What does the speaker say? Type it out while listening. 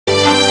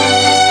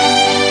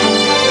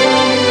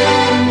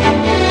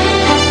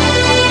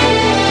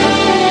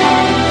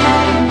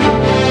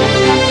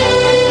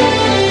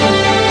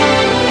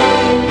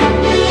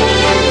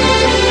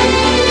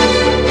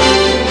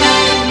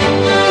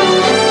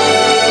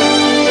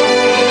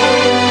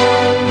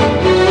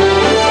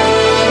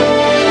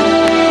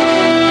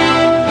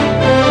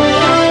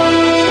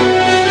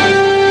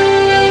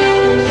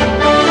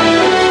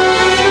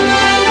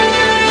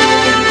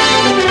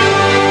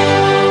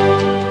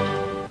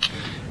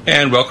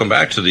And welcome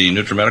back to the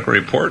Nutrimedical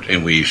Report,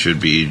 and we should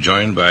be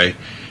joined by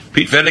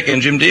Pete FETTIG and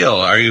Jim Deal.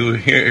 Are you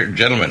here,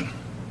 gentlemen?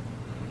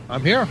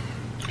 I'm here.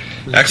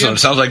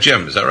 Excellent. Sounds like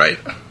Jim. Is that right?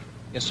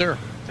 Yes, sir.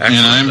 Excellent.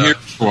 And I'm here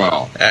as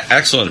well.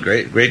 Excellent.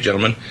 Great,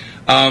 gentlemen.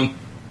 I'm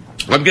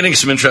getting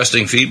some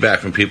interesting feedback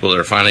from people that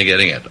are finally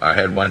getting it. I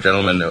had one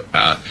gentleman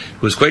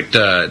who's quite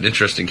an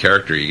interesting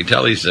character. You can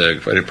tell he's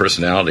quite a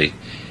personality.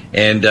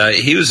 And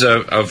he was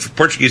of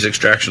Portuguese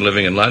extraction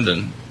living in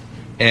London.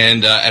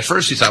 And at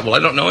first he thought, well, I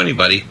don't know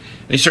anybody.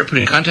 And he started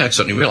putting contacts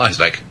on, and he realized,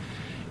 like,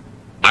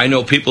 I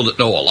know people that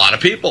know a lot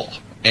of people.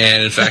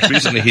 And in fact,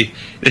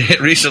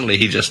 recently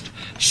he just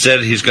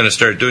said he's going to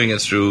start doing it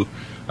through,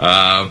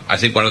 I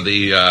think, one of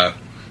the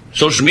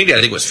social media. I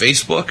think it was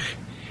Facebook.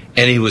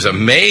 And he was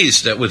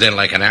amazed that within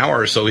like an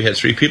hour or so, he had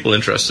 3 people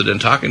interested in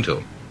talking to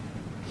him.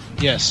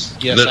 Yes.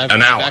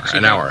 An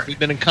hour. We've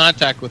been in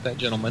contact with that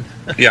gentleman.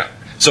 Yeah.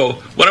 So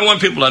what I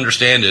want people to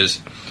understand is,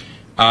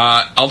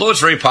 although it's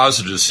very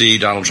positive to see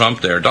Donald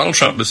Trump there, Donald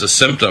Trump is a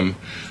symptom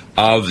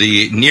of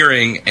the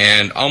nearing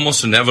and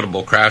almost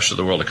inevitable crash of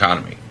the world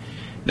economy.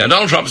 Now,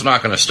 Donald Trump's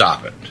not going to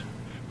stop it,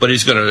 but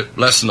he's going to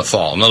lessen the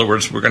fall. In other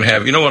words, we're going to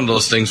have, one of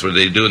those things where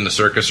they do in the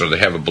circus, or they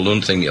have a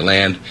balloon thing, you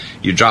land,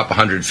 you drop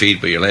 100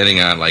 feet, but you're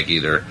landing on like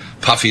either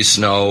puffy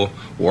snow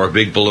or a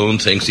big balloon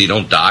thing so you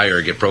don't die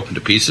or get broken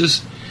to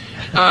pieces.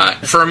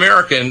 For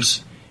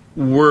Americans,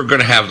 we're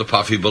going to have the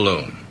puffy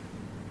balloon.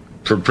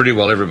 For pretty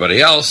well everybody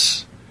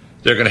else,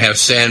 they're going to have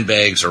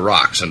sandbags or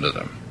rocks under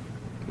them.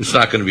 It's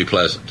not going to be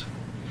pleasant.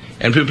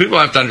 And people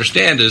have to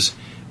understand is,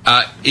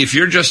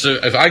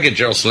 if I get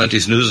Gerald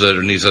Celenti's newsletter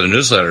and these other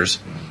newsletters,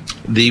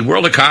 the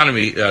world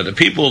economy, the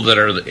people that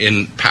are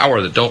in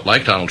power that don't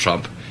like Donald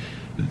Trump,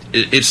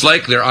 it's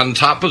like they're on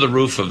top of the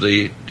roof of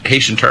the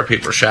Haitian tar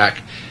paper shack,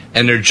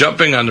 and they're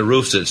jumping on the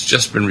roof that's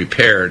just been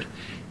repaired,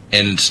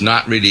 and it's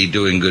not really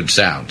doing good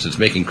sounds. It's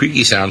making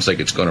creaky sounds like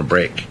it's going to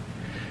break.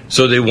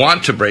 So they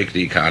want to break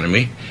the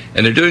economy,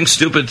 and they're doing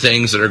stupid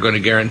things that are going to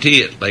guarantee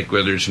it, like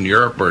whether it's in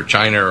Europe or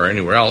China or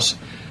anywhere else,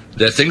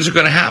 that things are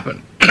going to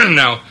happen.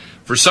 Now,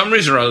 for some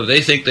reason or other,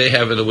 they think they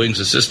have in the wings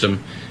a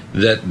system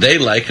that they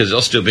like because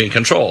they'll still be in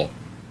control.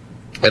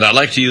 And I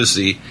like to use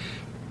the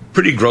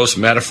pretty gross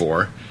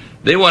metaphor.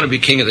 They want to be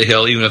king of the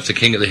hill, even if the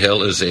king of the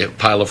hill is a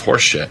pile of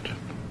horse shit.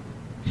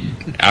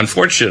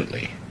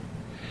 Unfortunately.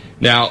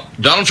 Now,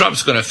 Donald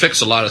Trump's going to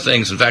fix a lot of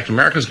things. In fact,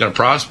 America's going to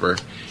prosper.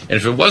 And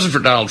if it wasn't for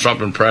Donald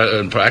Trump in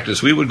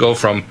practice, we would go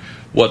from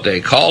what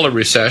they call a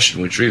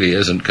recession, which really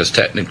isn't, because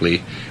technically,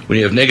 when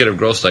you have negative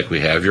growth like we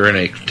have, you're in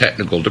a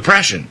technical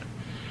depression.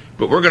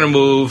 But we're going to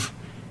move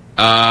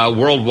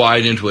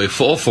worldwide into a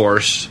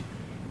full-force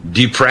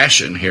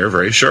depression here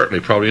very shortly,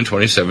 probably in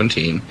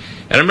 2017.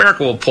 And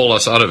America will pull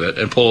us out of it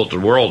and pull out the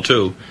world,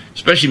 too,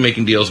 especially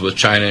making deals with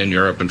China and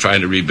Europe and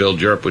trying to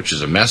rebuild Europe, which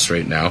is a mess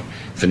right now.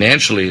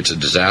 Financially, it's a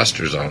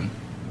disaster zone.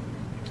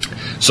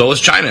 So is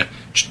China.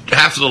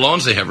 Half of the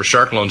loans they have are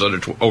shark loans over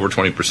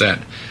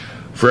 20%.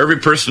 For every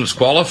person that's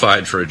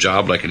qualified for a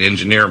job, like an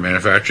engineer or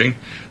manufacturing,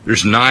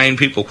 there's 9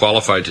 people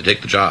qualified to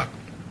take the job.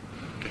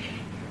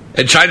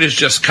 And China's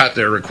just cut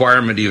their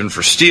requirement even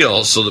for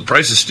steel, so the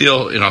price of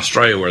steel in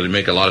Australia, where they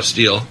make a lot of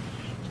steel,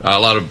 a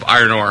lot of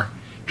iron ore,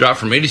 dropped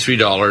from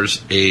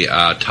 $83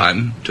 a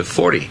ton to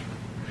 $40.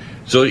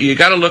 So you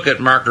got to look at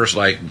markers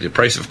like the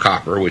price of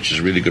copper, which is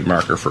a really good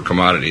marker for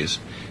commodities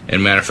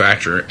and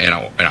manufacture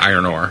and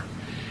iron ore.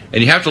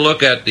 And you have to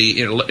look at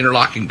the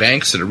interlocking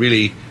banks that are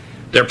really,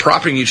 they're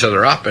propping each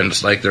other up, and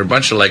it's like they're a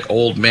bunch of like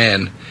old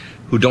men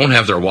who don't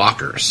have their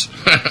walkers.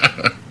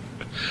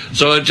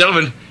 So,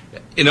 gentlemen,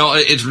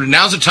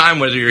 now's the time,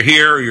 whether you're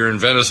here or you're in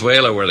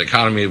Venezuela, where the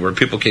economy, where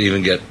people can't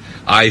even get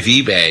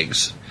IV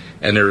bags,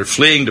 and they're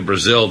fleeing to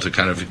Brazil to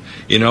kind of,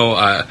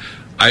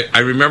 I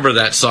remember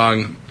that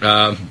song,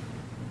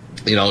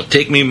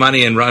 take me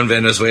money and run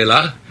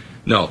Venezuela.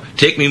 No,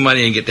 take me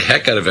money and get the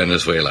heck out of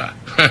Venezuela.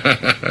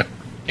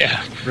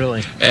 Yeah,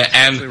 really.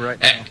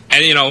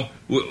 And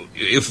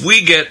if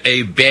we get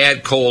a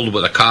bad cold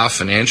with a cough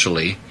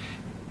financially,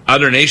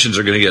 other nations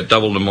are going to get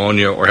double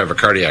pneumonia or have a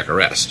cardiac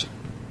arrest.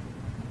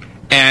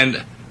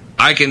 And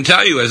I can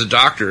tell you as a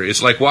doctor,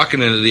 it's like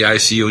walking into the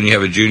ICU and you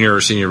have a junior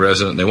or senior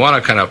resident, and they want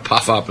to kind of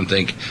puff up and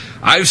think,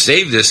 I've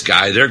saved this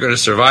guy, they're going to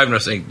survive. And I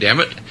think,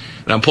 damn it.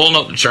 And I'm pulling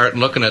up the chart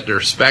and looking at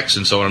their specs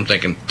and so on. I'm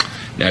thinking,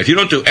 now, if you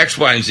don't do X,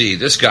 Y, and Z,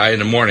 this guy in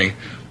the morning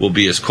will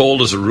be as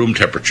cold as a room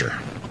temperature.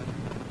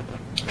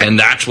 And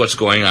that's what's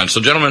going on.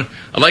 So, gentlemen,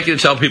 I'd like you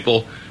to tell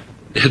people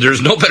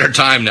there's no better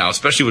time now,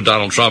 especially with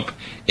Donald Trump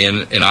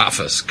in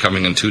office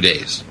coming in 2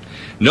 days.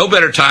 No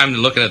better time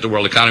than looking at the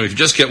world economy. If you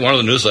just get one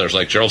of the newsletters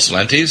like Gerald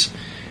Celenti's,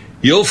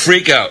 you'll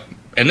freak out.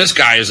 And this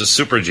guy is a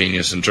super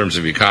genius in terms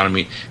of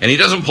economy. And he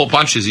doesn't pull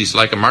punches. He's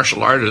like a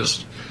martial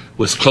artist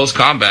with close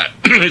combat.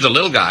 He's a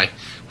little guy.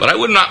 But I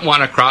would not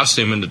want to cross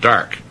him in the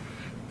dark,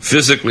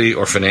 physically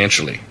or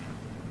financially.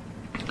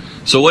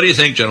 So what do you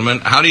think, gentlemen?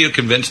 How do you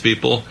convince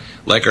people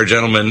like our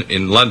gentleman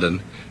in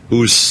London,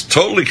 who's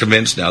totally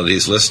convinced now that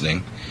he's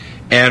listening,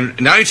 and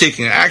now he's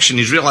taking action?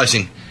 He's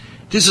realizing,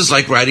 this is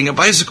like riding a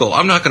bicycle.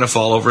 I'm not going to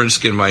fall over and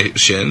skin my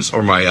shins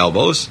or my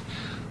elbows.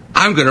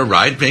 I'm going to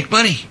make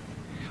money.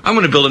 I'm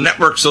going to build a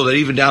network so that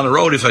even down the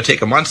road, if I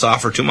take a month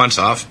off or 2 months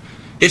off,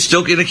 it's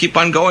still going to keep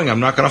on going. I'm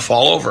not going to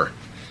fall over.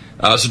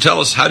 So tell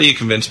us, how do you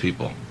convince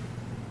people?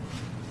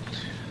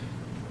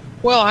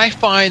 Well, I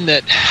find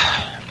that,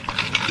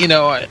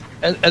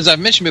 as I've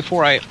mentioned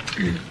before,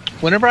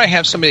 whenever I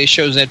have somebody that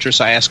shows interest,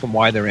 I ask them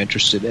why they're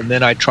interested, and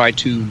then I try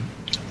to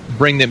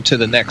bring them to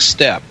the next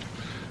step.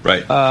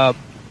 Right. The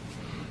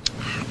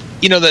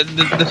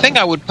thing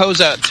I would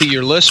pose out to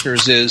your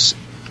listeners is,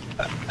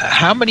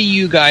 how many of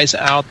you guys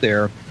out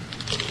there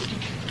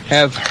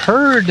have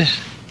heard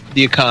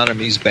the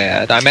economy's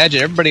bad? I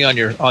imagine everybody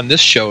on this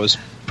show is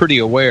pretty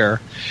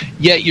aware,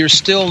 yet you're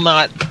still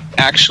not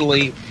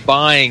actually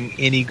buying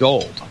any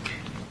gold.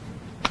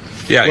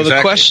 Yeah, well,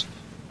 exactly.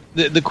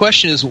 The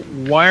question is,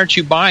 why aren't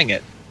you buying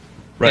it?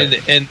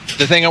 Right. And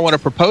the thing I want to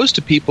propose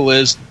to people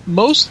is,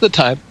 most of the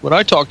time when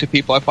I talk to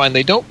people, I find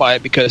they don't buy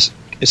it because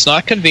it's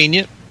not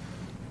convenient.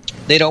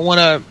 They don't want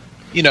to,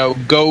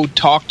 go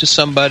talk to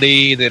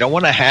somebody. They don't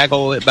want to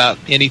haggle about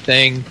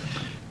anything.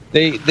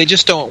 They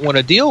just don't want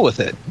to deal with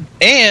it.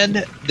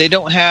 And they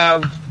don't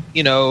have,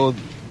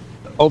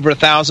 over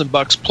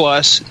 $1,000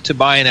 plus to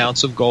buy an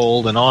ounce of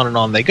gold, and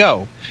on they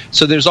go.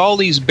 So there's all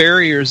these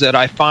barriers that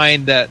I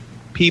find that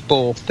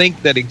people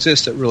think that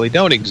exist that really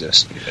don't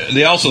exist.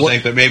 They also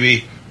think that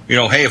maybe,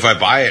 hey, if I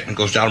buy it and it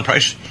goes down in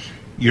price,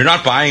 you're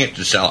not buying it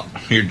to sell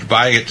it. You're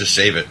buying it to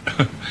save it.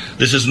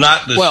 This is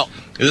not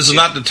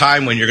the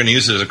time when you're going to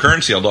use it as a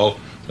currency, although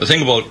the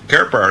thing about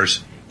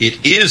KARATBARS,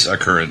 it is a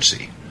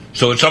currency.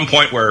 So at some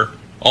point where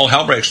all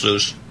hell breaks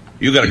loose,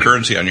 you got a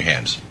currency on your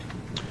hands.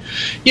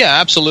 Yeah,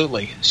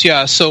 absolutely.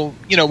 Yeah, so,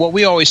 what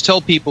we always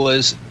tell people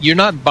is, you're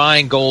not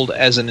buying gold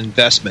as an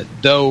investment,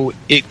 though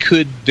it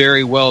could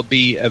very well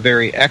be a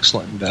very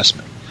excellent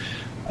investment.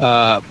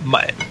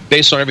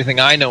 Based on everything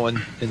I know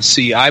and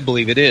see, I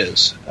believe it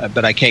is,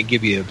 but I can't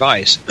give you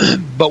advice.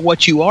 But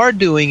what you are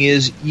doing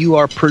is, you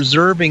are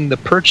preserving the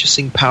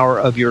purchasing power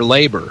of your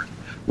labor.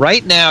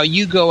 Right now,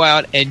 you go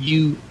out and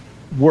you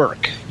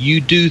work,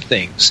 you do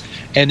things,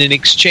 and in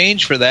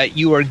exchange for that,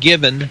 you are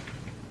given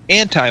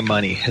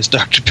anti-money, as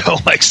Dr. Bill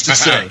likes to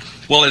say.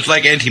 Well, it's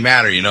like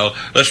antimatter,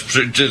 Let's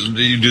just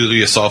you do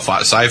the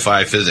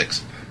sci-fi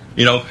physics.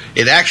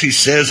 It actually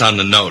says on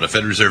the note, a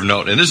Federal Reserve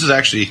note, and this is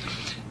actually,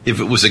 if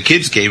it was a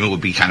kid's game, it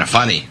would be kind of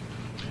funny.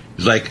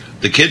 It's like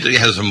the kid that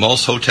has the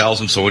most hotels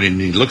and so on, and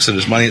he looks at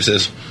his money and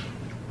says,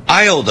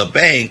 I owe the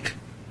bank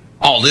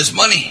all this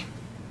money.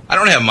 I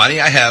don't have money.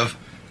 I have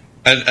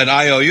an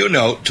IOU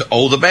note to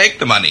owe the bank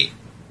the money.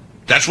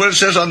 That's what it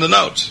says on the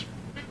notes.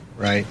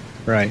 Right.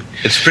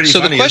 It's pretty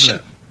funny, isn't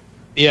it?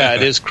 Yeah,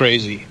 it is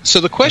crazy. So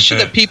the question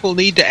that people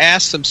need to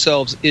ask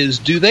themselves is,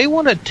 do they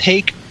want to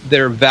take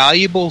their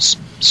valuable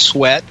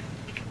sweat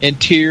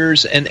and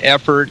tears and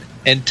effort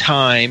and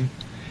time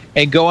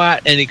and go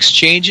out and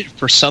exchange it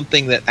for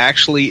something that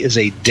actually is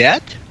a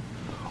debt?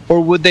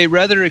 Or would they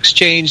rather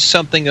exchange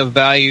something of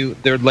value,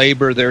 their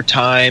labor, their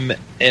time,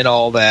 and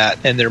all that,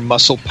 and their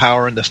muscle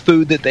power and the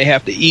food that they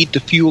have to eat to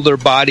fuel their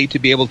body to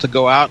be able to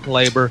go out and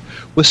labor,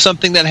 with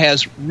something that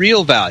has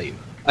real value?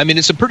 I mean,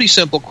 it's a pretty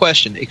simple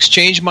question.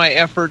 Exchange my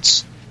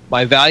efforts,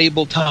 my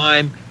valuable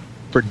time,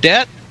 for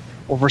debt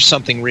or for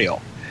something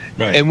real?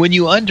 Right. And when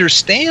you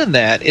understand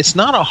that, it's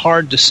not a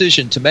hard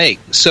decision to make.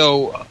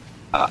 So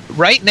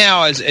right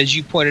now, as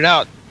you pointed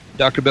out,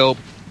 Dr. Bill,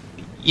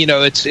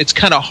 it's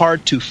kind of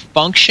hard to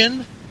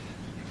function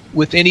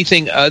with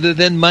anything other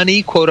than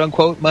money,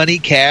 quote-unquote money,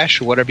 cash,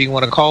 or whatever you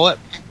want to call it.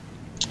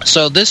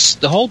 So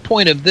the whole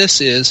point of this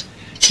is,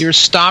 you're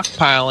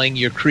stockpiling,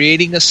 you're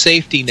creating a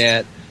safety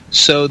net,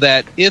 so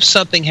that if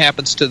something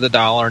happens to the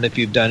dollar, and if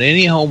you've done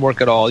any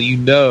homework at all, you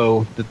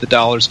know that the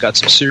dollar's got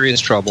some serious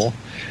trouble,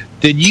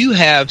 then you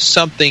have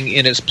something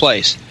in its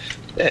place.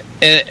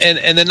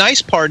 And the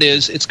nice part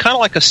is, it's kind of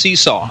like a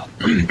seesaw.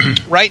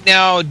 Right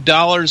now,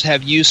 dollars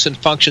have use and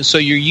function, so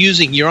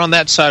you're on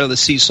that side of the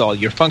seesaw.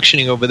 You're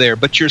functioning over there,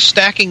 but you're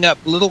stacking up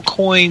little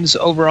coins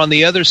over on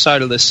the other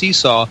side of the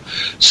seesaw,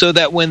 so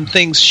that when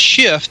things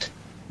shift,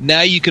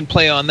 now you can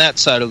play on that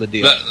side of the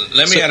deal.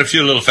 Let me add a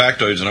few little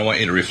factoids, and I want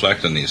you to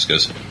reflect on these,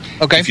 because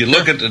if you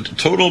look at the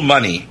total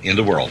money in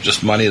the world,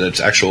 just money that's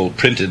actual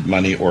printed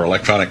money or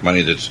electronic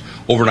money that's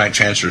overnight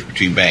transfers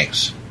between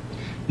banks,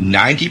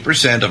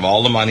 90% of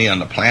all the money on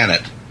the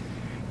planet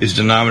is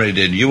denominated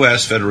in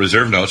U.S. Federal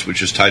Reserve notes,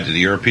 which is tied to the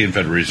European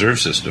Federal Reserve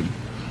System.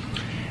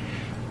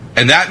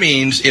 And that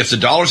means if the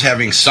dollar's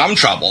having some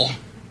trouble,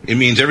 it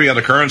means every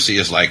other currency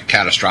is like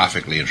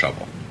catastrophically in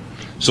trouble.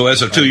 So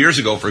as of 2 years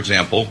ago, for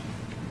example,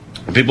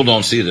 people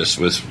don't see this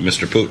with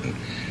Mr. Putin.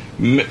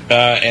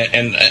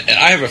 And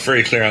I have a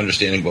very clear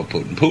understanding about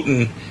Putin.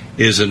 Putin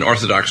is an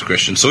Orthodox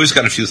Christian, so he's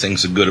got a few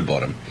things good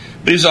about him.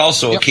 But he's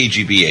also a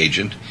KGB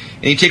agent,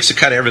 and he takes a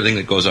cut of everything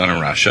that goes on in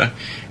Russia.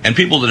 And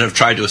people that have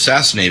tried to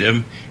assassinate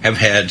him have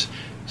had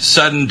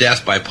sudden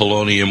death by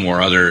polonium or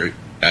other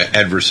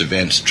adverse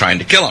events trying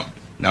to kill him.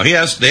 Now, they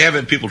have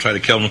had people try to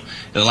kill him.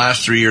 In the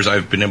last 3 years,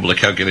 I've been able to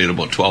calculate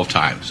about 12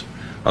 times.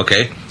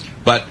 Okay?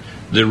 But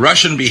the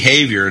Russian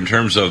behavior in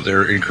terms of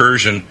their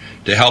incursion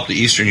to help the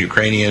Eastern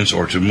Ukrainians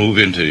or to move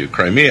into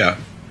Crimea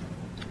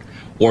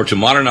or to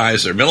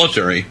modernize their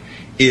military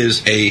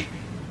is a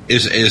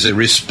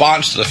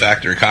response to the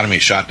fact their economy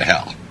is shot to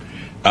hell.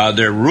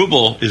 Their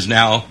ruble is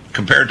now,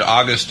 compared to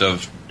August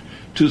of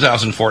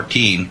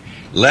 2014,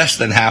 less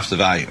than half the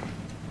value.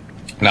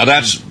 Now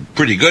that's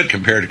pretty good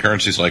compared to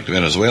currencies like the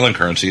Venezuelan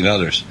currency and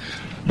others.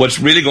 What's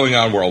really going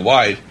on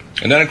worldwide,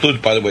 and that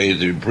includes, by the way,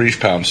 the British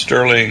pound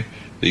sterling,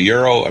 the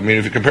euro. I mean,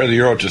 if you compare the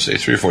euro to, say,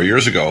 3 or 4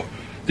 years ago,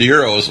 the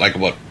euro is like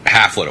about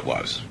half what it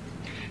was.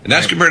 And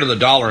that's compared to the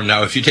dollar.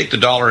 Now, if you take the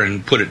dollar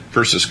and put it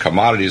versus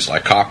commodities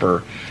like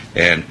copper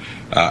and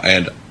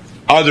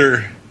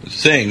other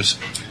things,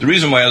 the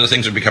reason why other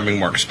things are becoming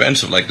more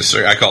expensive, like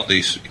I call it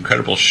the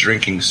incredible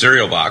shrinking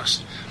cereal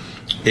box,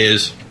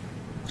 is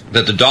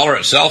that the dollar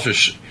itself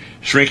is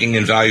shrinking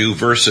in value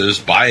versus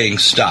buying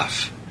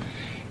stuff.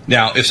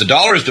 Now, if the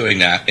dollar is doing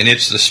that, and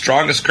it's the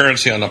strongest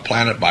currency on the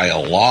planet by a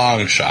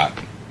long shot,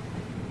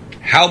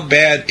 how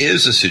bad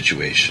is the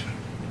situation?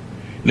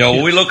 Now,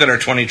 when we look at our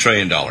 $20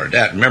 trillion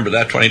debt, remember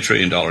that $20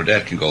 trillion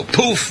debt can go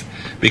poof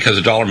because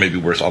the dollar may be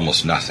worth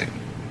almost nothing.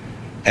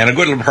 And a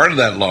good part of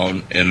that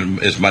loan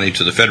is money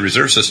to the Federal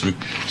Reserve System,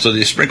 so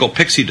they sprinkle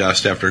pixie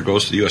dust after it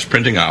goes to the U.S.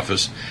 printing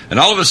office, and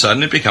all of a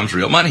sudden it becomes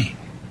real money,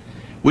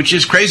 which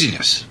is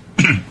craziness.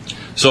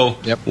 So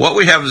what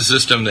we have is a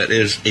system that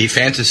is a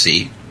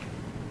fantasy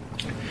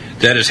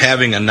that is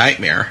having a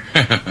nightmare,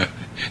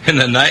 and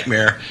the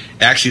nightmare,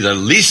 actually the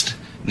least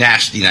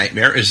nasty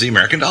nightmare, is the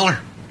American dollar.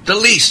 The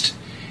least.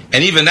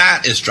 And even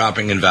that is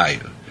dropping in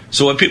value.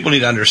 So what people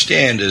need to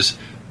understand is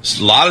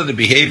a lot of the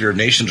behavior of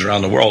nations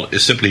around the world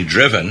is simply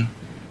driven,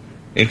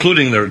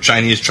 including the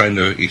Chinese trying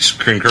to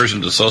incursion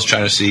into the South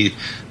China Sea.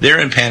 They're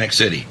in Panic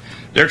City.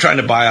 They're trying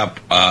to buy up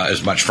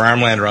as much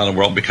farmland around the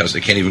world because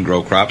they can't even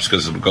grow crops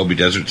because the Gobi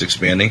Desert's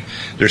expanding.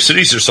 Their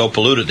cities are so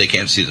polluted they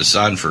can't see the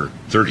sun for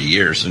 30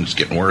 years, and it's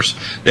getting worse.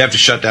 They have to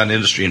shut down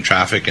industry and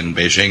traffic in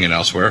Beijing and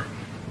elsewhere.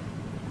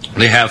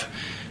 They have,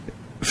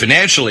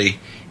 financially,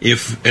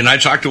 and I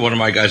talked to one of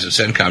my guys at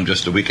CENTCOM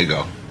just a week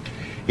ago.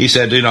 He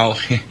said, he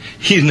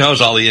knows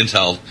all the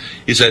intel.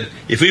 He said,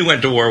 if we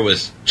went to war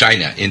with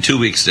China, in 2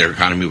 weeks their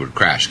economy would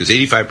crash because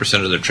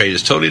 85% of their trade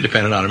is totally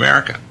dependent on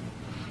America.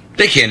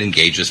 They can't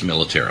engage us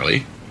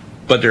militarily,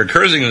 but their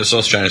incursion in the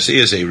South China Sea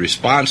is a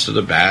response to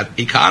the bad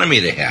economy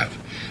they have.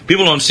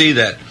 People don't see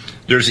that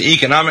there's an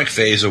economic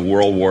phase of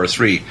World War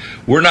III.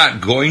 We're not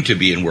going to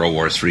be in World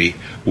War III.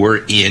 We're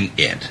in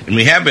it. And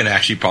we have been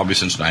actually probably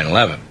since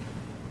 9/11.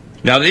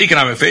 Now, the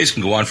economic phase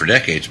can go on for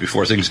decades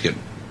before things get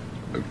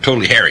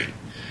totally hairy.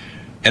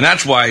 And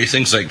that's why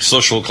things like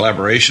social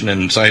collaboration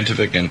and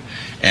scientific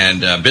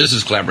and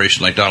business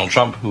collaboration like Donald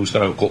Trump, who's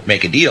going to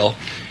make a deal,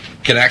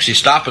 can actually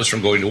stop us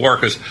from going to war,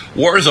 because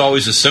war is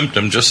always a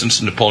symptom, just since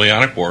the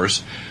Napoleonic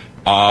Wars,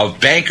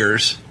 of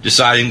bankers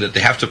deciding that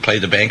they have to play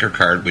the banker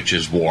card, which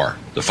is war,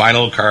 the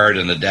final card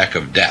in the deck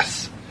of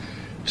death,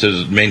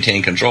 to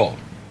maintain control.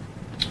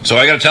 So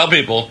I got to tell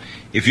people,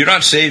 if you're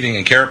not saving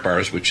in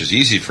KARATBARS, which is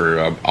easy for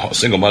a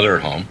single mother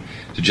at home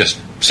to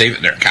just save it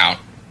in their account,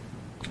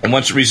 and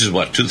once it reaches,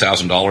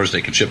 $2,000,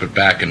 they can ship it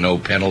back and no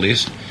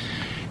penalties,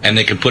 and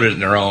they can put it in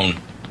their own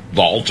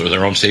vault or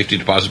their own safety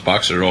deposit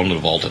box or their own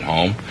little vault at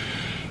home.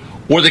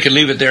 Or they can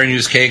leave it there and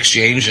use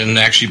K-Exchange and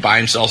actually buy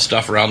and sell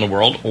stuff around the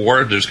world.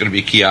 Or there's going to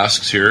be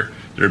kiosks here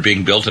that are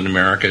being built in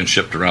America and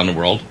shipped around the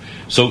world.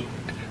 So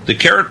the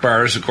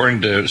KARATBARS,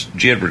 according to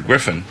G. Edward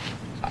Griffin,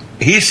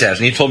 he says,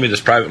 and he told me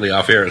this privately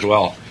off air as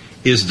well,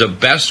 is the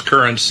best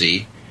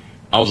currency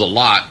of the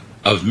lot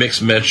of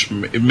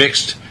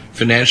mixed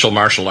financial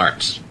martial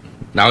arts.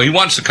 Now, he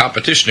wants the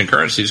competition in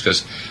currencies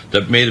because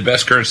that made the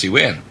best currency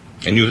win.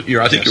 And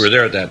I think you were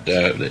there at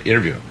that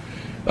interview.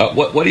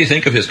 What do you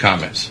think of his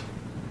comments?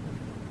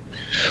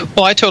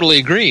 Well, I totally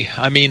agree.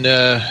 I mean,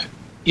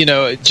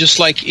 just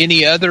like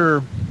any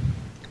other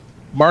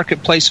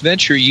marketplace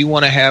venture, you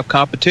want to have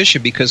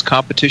competition because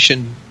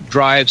competition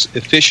drives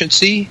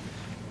efficiency.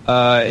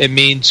 It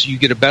means you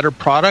get a better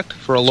product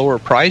for a lower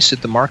price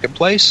at the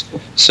marketplace.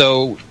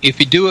 So if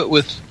you do it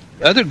with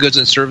other goods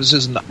and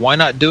services, why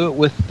not do it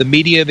with the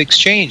media of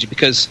exchange?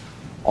 Because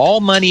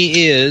all money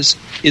is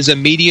a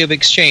media of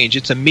exchange.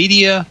 It's a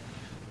media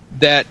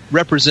that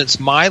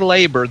represents my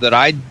labor that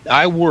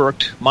I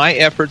worked, my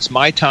efforts,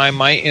 my time,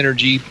 my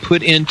energy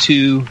put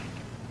into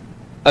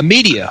a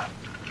media,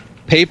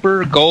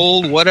 paper,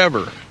 gold,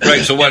 whatever.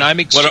 Right. So and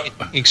I'm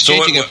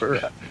exchanging it for.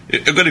 A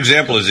good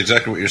example is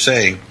exactly what you're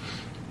saying.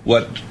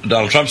 What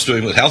Donald Trump's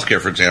doing with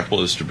healthcare, for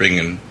example, is to bring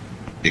in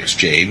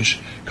exchange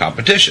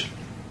competition.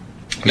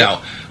 Yep.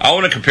 Now, I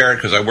want to compare it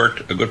because I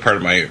worked a good part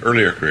of my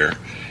earlier career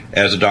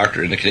as a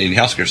doctor in the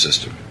Canadian healthcare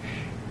system.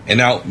 And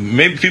now,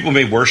 maybe people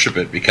may worship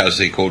it because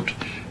they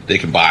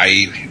can buy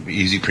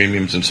easy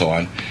premiums and so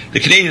on. The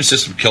Canadian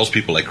system kills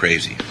people like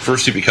crazy.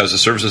 Firstly, because the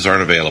services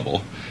aren't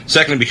available.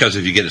 Secondly, because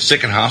if you get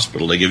sick in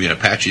hospital, they give you an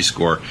Apache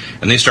score,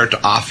 and they start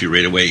to off you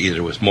right away,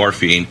 either with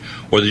morphine,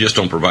 or they just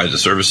don't provide the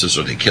services,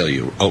 or they kill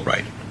you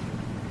outright.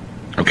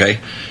 Okay?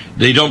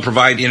 They don't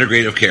provide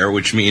integrative care,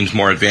 which means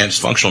more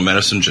advanced functional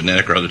medicine,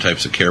 genetic, or other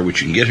types of care,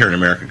 which you can get here in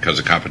America because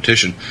of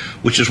competition,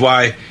 which is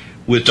why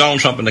with Donald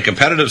Trump and the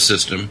competitive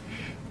system,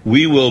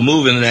 we will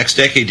move in the next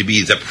decade to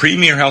be the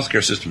premier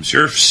healthcare systems. If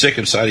you're sick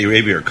in Saudi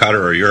Arabia or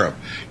Qatar or Europe,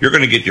 you're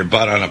going to get your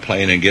butt on a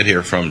plane and get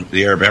here from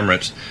the Arab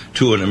Emirates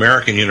to an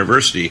American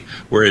university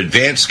where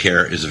advanced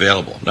care is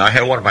available. Now, I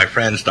had one of my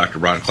friends, Dr.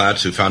 Ron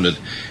Klatz, who founded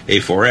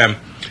A4M,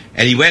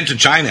 and he went to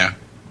China,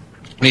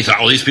 and he thought,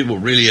 oh, these people are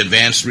really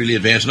advanced.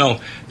 No,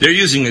 they're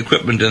using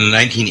equipment in the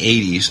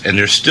 1980s, and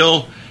they're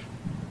still,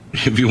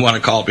 if you want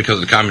to call it because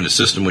of the communist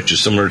system, which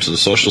is similar to the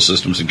social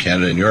systems in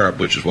Canada and Europe,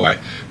 which is why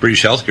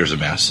British healthcare is a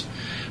mess.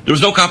 There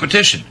was no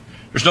competition.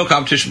 There's no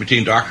competition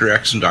between Dr.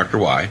 X and Dr.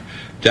 Y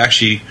to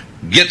actually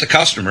get the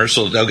customer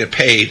so that they'll get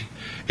paid.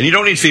 And you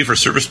don't need fee for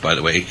service, by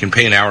the way. You can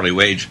pay an hourly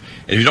wage.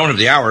 And if you don't have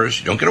the hours,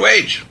 you don't get a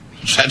wage.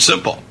 It's that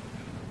simple.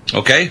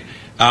 Okay?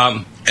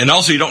 And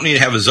also, you don't need to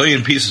have a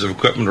zillion pieces of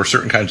equipment or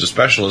certain kinds of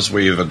specialists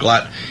where you have a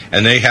glut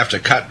and they have to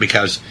cut,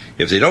 because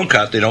if they don't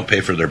cut, they don't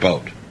pay for their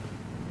boat.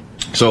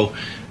 So,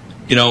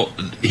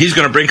 he's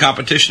going to bring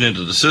competition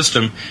into the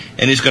system,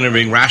 and he's going to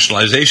bring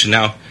rationalization.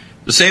 Now,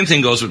 the same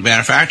thing goes with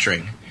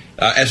manufacturing.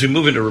 As we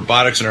move into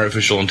robotics and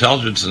artificial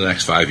intelligence in the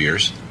next 5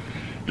 years,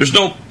 there's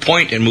no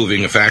point in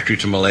moving a factory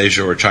to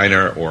Malaysia or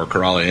China or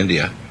Kerala,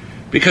 India,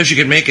 because you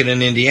can make it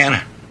in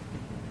Indiana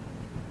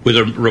with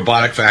a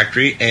robotic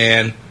factory,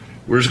 and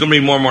there's going to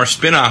be more and more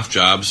spin-off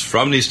jobs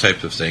from these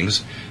types of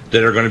things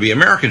that are going to be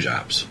American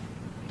jobs.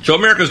 So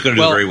America's going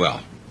to do very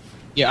well.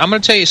 Yeah, I'm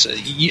going to tell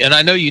you, and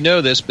I know you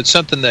know this, but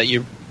something that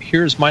your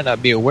hearers might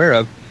not be aware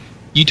of.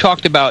 You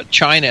talked about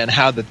China and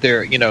how that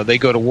they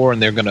go to war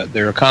and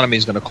their economy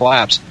is going to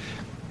collapse.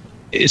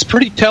 It's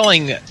pretty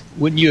telling.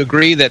 Wouldn't you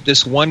agree that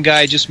this one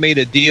guy just made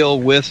a deal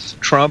with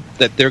Trump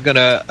that they're going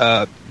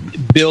to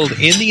build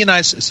in the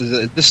United States?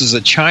 This is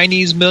a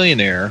Chinese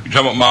millionaire. You're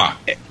talking about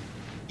Ma.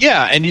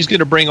 Yeah, and he's going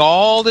to bring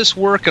all this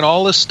work and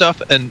all this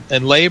stuff and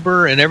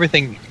labor and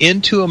everything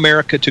into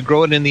America to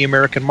grow it in the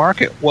American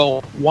market.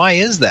 Well, why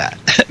is that?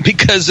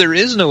 Because there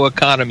is no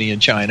economy in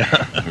China.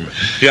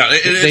 Yeah,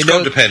 it's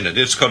codependent.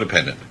 It's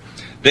codependent.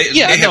 They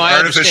have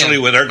artificially,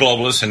 with our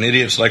globalists and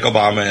idiots like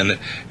Obama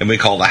and we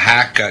call the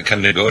hack kind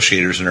of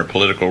negotiators in our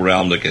political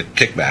realm that get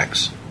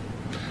kickbacks,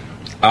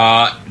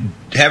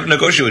 have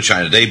negotiated with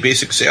China. They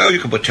basically say, you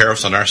can put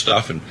tariffs on our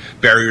stuff and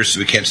barriers so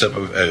we can't set up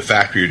a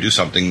factory or do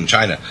something in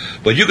China.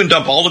 But you can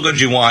dump all the goods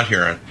you want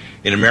here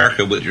in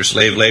America with your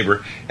slave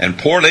labor and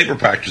poor labor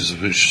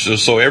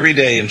practices. So every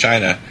day in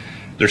China,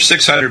 there's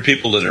 600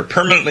 people that are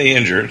permanently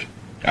injured,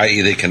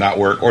 i.e. they cannot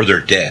work, or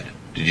they're dead.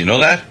 Did you know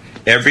that?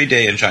 Every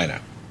day in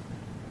China.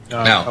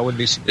 Now, I wouldn't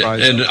be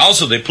surprised. And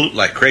also they pollute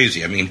like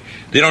crazy. I mean,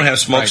 they don't have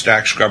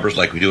smokestack scrubbers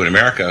like we do in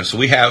America. So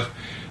we have,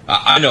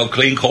 I know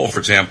clean coal, for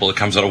example, that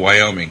comes out of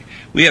Wyoming.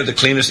 We have the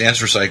cleanest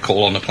anthracite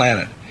coal on the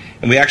planet.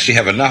 And we actually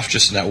have enough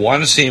just in that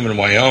one seam in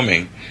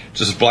Wyoming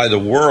to supply the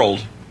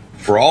world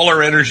for all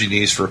our energy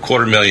needs for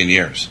 250,000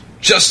 years.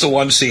 Just the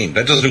one seam.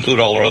 That doesn't include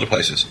all our other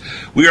places.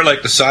 We are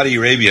like the Saudi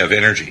Arabia of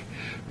energy.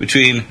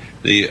 Between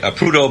the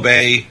Prudhoe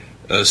Bay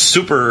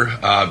super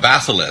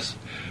batholith,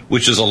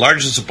 which is the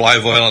largest supply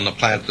of oil on the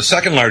planet. The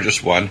second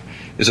largest one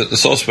is at the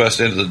southwest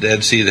end of the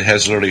Dead Sea that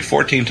has literally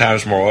 14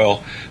 times more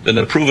oil than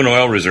the proven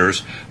oil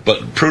reserves,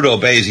 but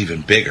Prudhoe Bay is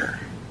even bigger.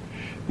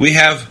 We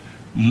have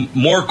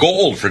more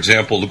gold, for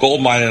example. The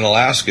gold mine in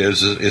Alaska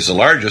is the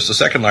largest. The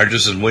second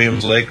largest is in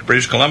Williams Lake,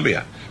 British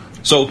Columbia.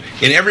 So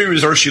in every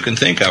resource you can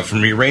think of,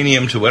 from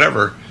uranium to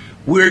whatever,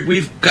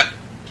 we've got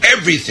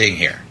everything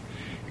here.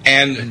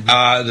 And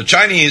the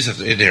Chinese,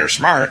 if they're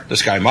smart,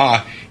 this guy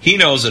Ma, he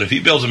knows that if he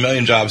builds 1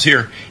 million jobs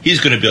here, he's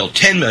going to build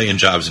 10 million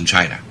jobs in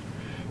China.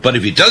 But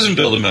if he doesn't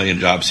build 1 million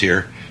jobs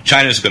here,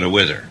 China's going to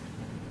wither.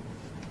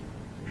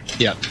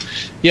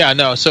 Yeah,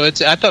 no. So I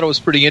thought it was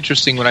pretty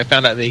interesting when I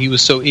found out that he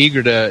was so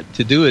eager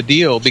to do a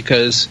deal,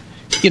 because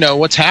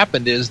what's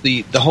happened is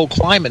the whole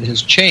climate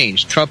has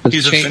changed. Trump has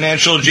changed. He's a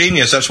financial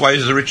genius. That's why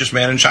he's the richest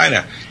man in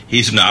China.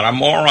 He's not a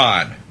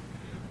moron.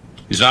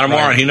 He's not a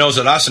moron. He knows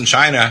that us in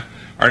China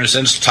are in a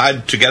sense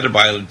tied together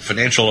by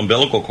financial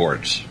umbilical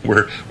cords.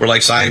 We're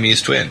like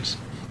Siamese twins.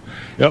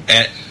 Yep.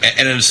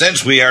 And in a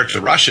sense, we are to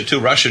Russia, too.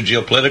 Russia,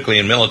 geopolitically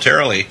and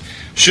militarily,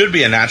 should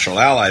be a natural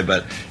ally,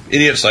 but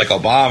idiots like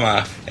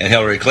Obama and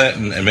Hillary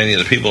Clinton and many of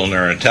the people in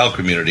their intel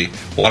community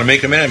want to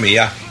make him enemy.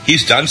 Yeah,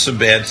 he's done some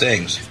bad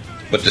things.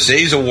 But to say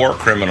he's a war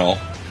criminal,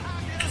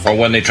 or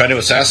when they try to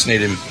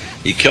assassinate him,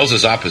 he kills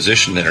his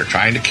opposition that are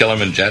trying to kill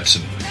him in jets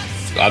and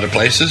other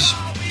places,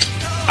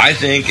 I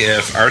think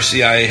if our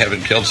CIA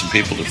haven't killed some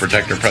people to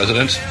protect their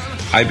presidents,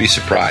 I'd be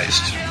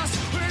surprised.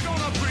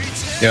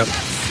 Yep.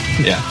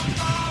 Yeah.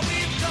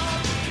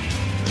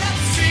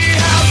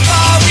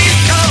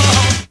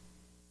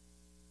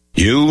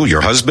 You, your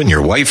husband,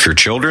 your wife, your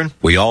children,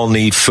 we all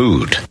need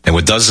food. And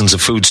with dozens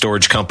of food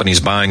storage companies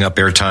buying up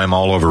airtime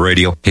all over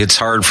radio, it's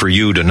hard for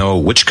you to know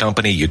which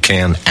company you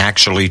can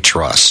actually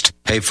trust.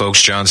 Hey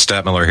folks, John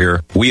Statmiller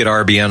here. We at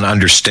RBN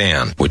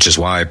understand, which is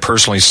why I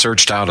personally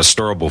searched out a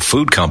storable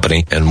food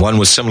company and one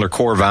with similar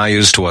core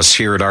values to us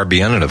here at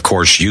RBN and of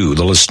course you,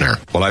 the listener.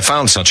 Well, I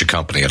found such a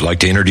company. I'd like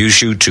to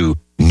introduce you to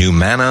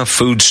Numana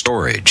Food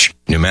Storage.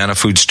 Numana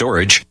Food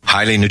Storage,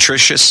 highly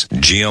nutritious,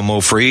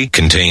 GMO-free,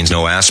 contains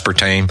no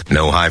aspartame,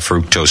 no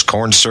high-fructose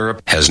corn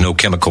syrup, has no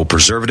chemical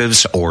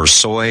preservatives or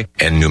soy,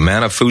 and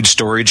Numana Food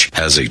Storage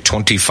has a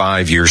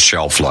 25-year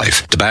shelf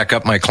life. To back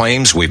up my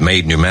claims, we've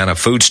made Numana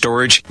Food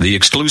Storage the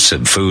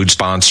exclusive food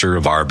sponsor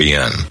of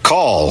RBN.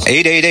 Call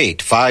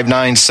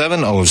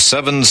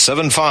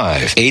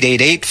 888-597-0775,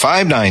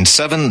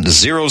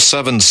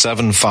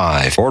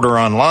 888-597-0775. Order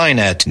online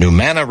at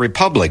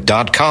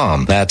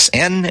NumanaRepublic.com. That's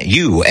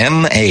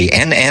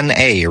NUMANNA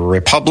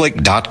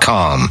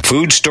Republic.com.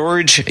 Food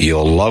storage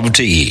you'll love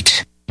to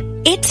eat.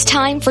 It's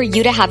time for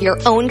you to have your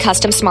own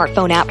custom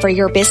smartphone app for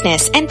your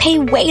business and pay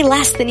way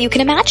less than you can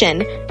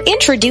imagine.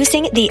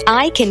 Introducing the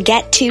I Can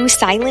Get To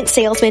Silent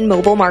Salesman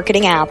mobile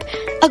marketing app,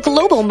 a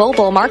global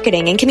mobile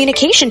marketing and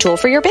communication tool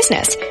for your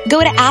business.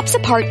 Go to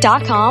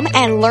appsapart.com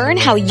and learn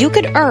how you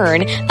could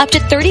earn up to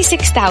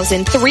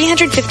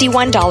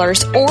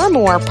 $36,351 or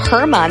more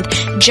per month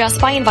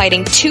just by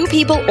inviting 2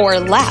 people or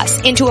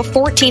less into a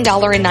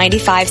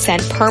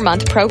 $14.95 per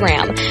month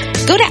program.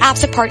 Go to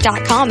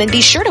appsapart.com and be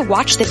sure to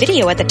watch the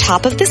video at the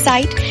top of the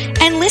site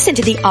and listen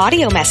to the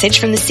audio message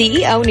from the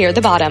CEO near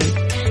the bottom.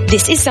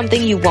 This is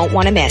something you won't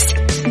want to miss.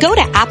 Go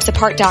to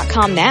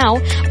appsapart.com now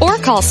or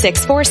call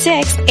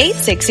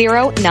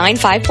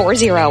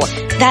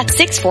 646-860-9540. That's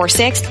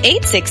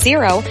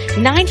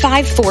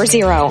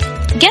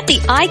 646-860-9540. Get the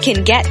I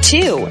Can Get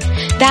To.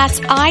 That's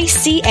ICANGET,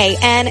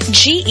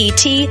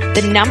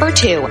 the number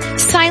 2,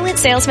 Silent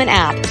Salesman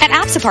app at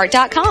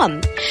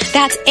appsapart.com.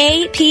 That's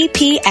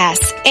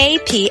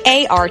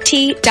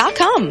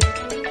APPSAPART.com.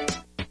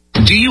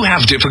 Do you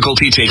have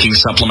difficulty taking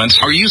supplements?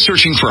 Are you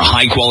searching for a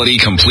high-quality,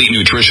 complete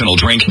nutritional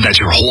drink that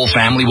your whole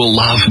family will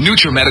love?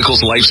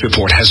 Nutrimedical's Life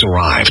Support has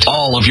arrived.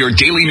 All of your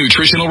daily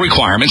nutritional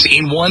requirements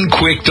in one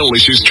quick,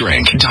 delicious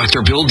drink.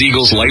 Dr. Bill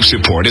Deagle's Life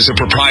Support is a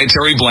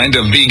proprietary blend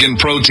of vegan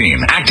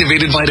protein,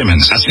 activated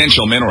vitamins,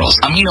 essential minerals,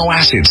 amino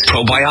acids,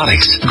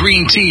 probiotics,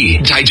 green tea,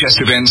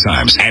 digestive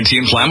enzymes,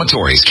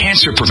 anti-inflammatories,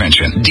 cancer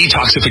prevention,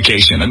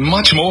 detoxification, and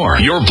much more.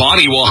 Your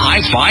body will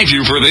high-five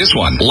you for this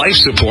one. Life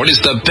Support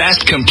is the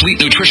best complete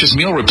nutritious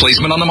meal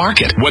replacement on the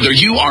market. Whether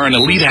you are an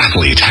elite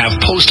athlete,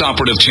 have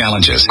post-operative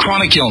challenges,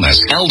 chronic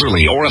illness,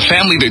 elderly, or a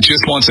family that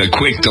just wants a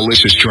quick,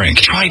 delicious drink,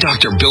 try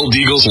Dr. Bill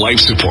Deagle's Life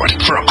Support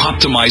for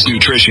optimized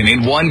nutrition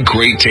in one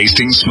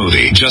great-tasting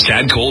smoothie. Just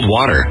add cold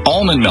water,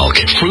 almond milk,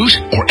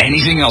 fruit, or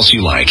anything else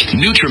you like.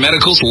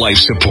 Nutrimedical's Life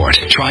Support.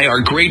 Try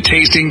our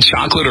great-tasting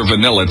chocolate or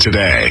vanilla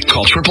today.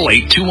 Call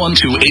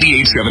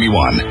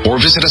 888-212-8871 or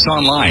visit us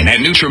online at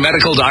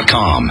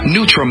Nutrimedical.com.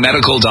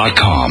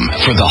 Nutrimedical.com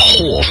for the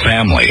whole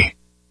family.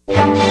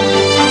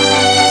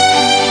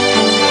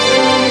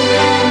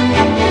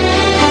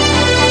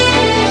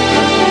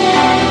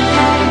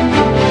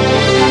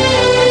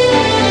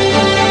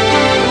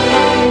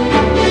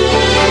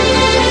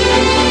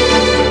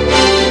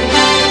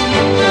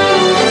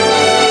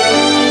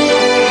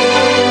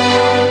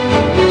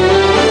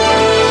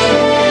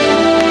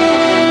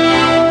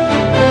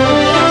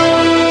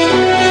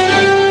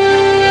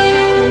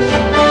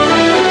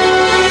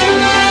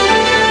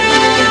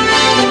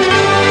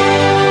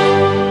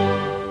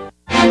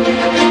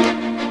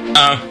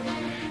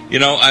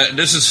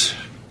 This is,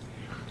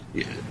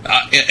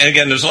 and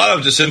again, there's a lot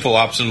of disinfo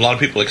ops, and a lot of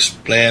people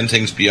explain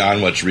things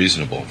beyond what's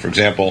reasonable. For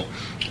example,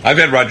 I've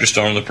had Roger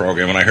Stone on the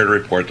program, and I heard a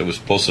report that was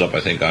posted up, I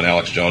think, on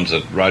Alex Jones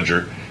that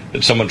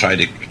someone tried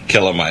to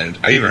kill him. I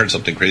even heard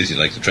something crazy,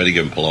 like they tried to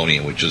give him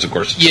polonium, which is, of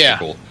course,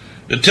 the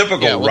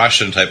typical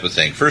Russian type of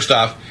thing. First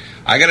off,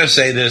 I got to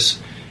say this.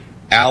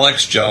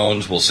 Alex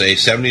Jones will say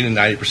 70 to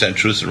 90%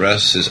 truth, the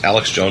rest is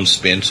Alex Jones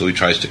spin, so he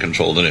tries to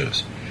control the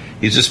news.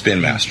 He's a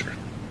spin master.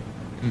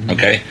 Mm-hmm.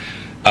 Okay?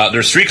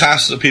 There's 3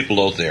 classes of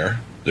people out there.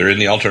 They're in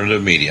the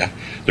alternative media.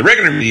 The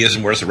regular media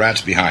isn't worth a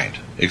rat's behind,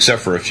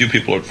 except for a few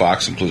people at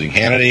Fox, including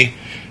Hannity,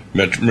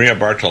 Maria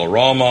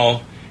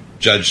Bartolomeo,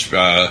 Judge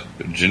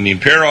Janine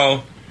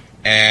Pirro,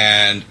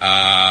 and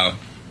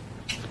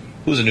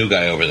who's the new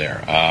guy over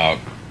there?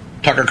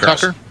 Tucker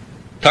Carlson.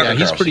 Tucker,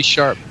 he's pretty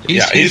sharp.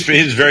 He's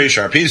very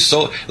sharp. He's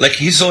so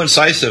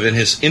incisive in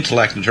his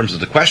intellect in terms of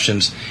the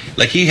questions.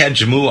 Like, he had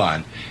Jamu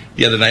on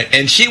the other night,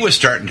 and she was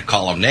starting to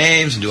call him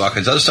names and do all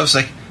kinds of other stuff. It's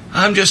like,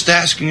 I'm just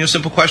asking you a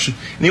simple question.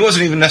 And he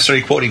wasn't even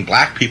necessarily quoting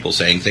black people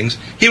saying things.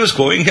 He was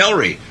quoting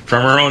Hillary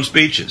from her own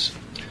speeches.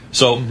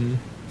 So,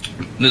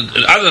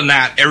 other than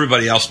that,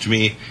 everybody else, to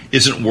me,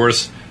 isn't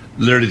worth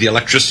literally the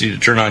electricity to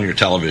turn on your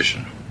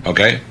television.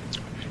 Okay?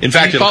 In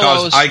fact, it'll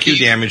cause IQ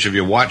damage if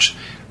you watch,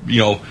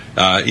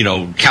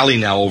 Kelly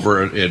now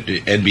over at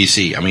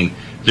NBC. I mean,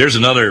 there's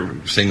another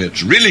thing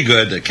that's really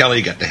good that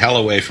Kelly got the hell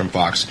away from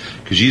Fox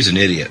because she's an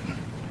idiot.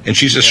 And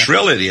she's a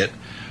shrill idiot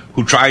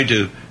who tried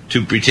to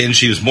pretend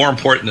she was more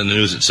important than the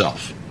news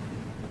itself.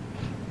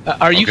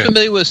 Are you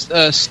familiar with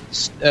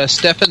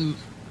Stefan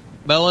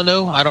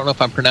Melano? I don't know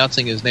if I'm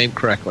pronouncing his name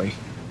correctly.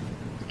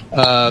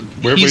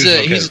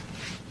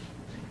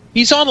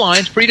 He's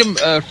online,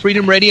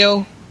 Freedom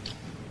Radio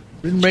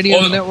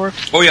Network.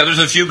 Oh yeah, there's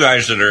a few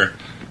guys that are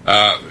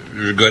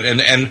good,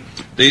 and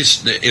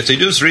if they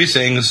do three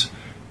things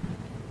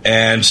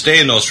and stay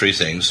in those three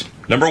things.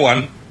 Number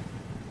one,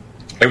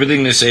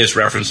 everything they say is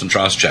referenced and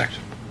cross-checked,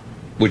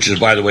 which is,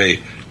 by the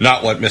way,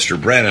 not what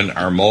Mr. Brennan,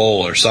 our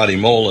mole or Saudi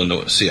mole in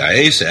the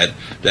CIA said.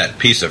 That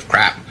piece of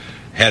crap,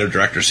 head of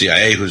director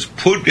CIA, who's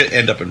could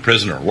end up in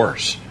prison or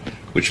worse.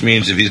 Which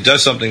means if he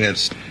does something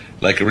that's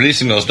like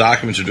releasing those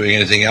documents or doing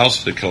anything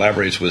else that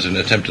collaborates with an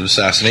attempted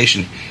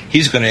assassination,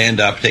 he's going to end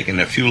up taking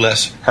a few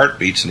less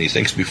heartbeats than he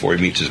thinks before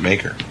he meets his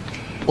maker.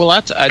 Well,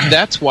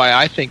 that's why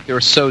I think they're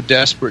so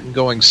desperate and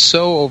going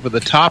so over the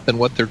top in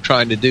what they're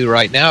trying to do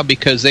right now,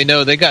 because they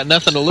know they got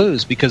nothing to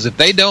lose. Because if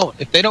they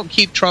don't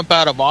keep Trump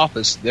out of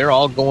office, they're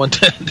all going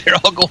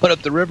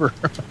up the river.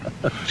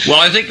 Well,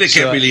 I think they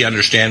can't really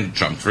understand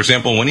Trump. For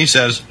example, when he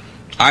says,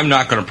 "I'm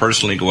not going to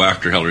personally go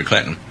after Hillary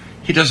Clinton,"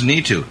 he doesn't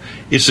need to.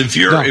 It's if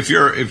you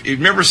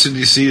remember,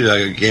 you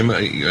see Game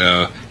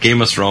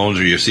of Thrones,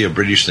 or you see a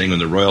British thing when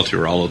the royalty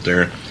are all out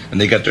there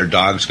and they got their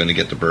dogs going to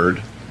get the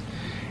bird.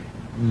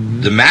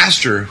 Mm-hmm. The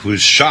master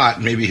who's shot,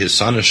 maybe his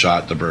son has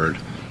shot the bird,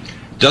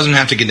 doesn't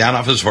have to get down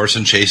off his horse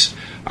and chase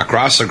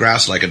across the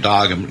grass like a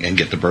dog and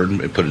get the bird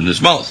and put it in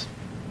his mouth.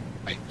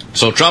 Right.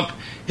 So Trump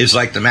is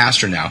like the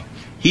master now.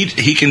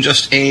 He can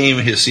just aim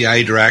his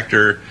CIA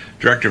director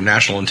of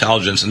national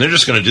intelligence, and they're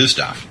just going to do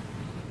stuff.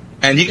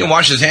 And he can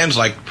wash his hands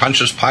like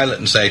Pontius Pilate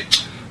and say,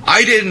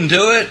 "I didn't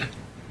do it.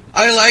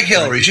 I like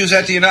Hillary. She was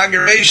at the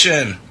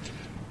inauguration.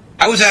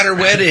 I was at her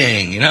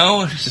wedding."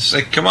 It's just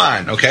like, come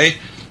on, okay?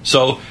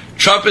 So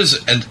Trump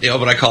is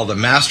what I call the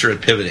master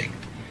at pivoting.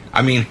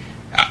 I mean,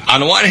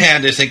 on the one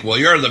hand, they think, well,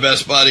 you're the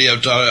best buddy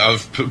of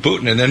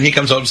Putin. And then he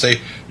comes out and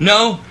say,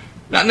 no,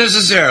 not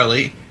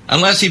necessarily.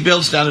 Unless he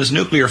builds down his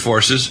nuclear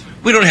forces,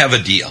 we don't have a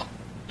deal.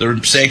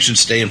 The sanctions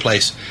stay in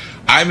place.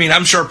 I mean,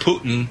 I'm sure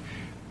Putin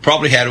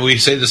probably had, we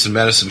say this in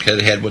medicine,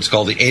 had what's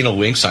called the anal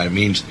wink sign. It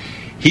means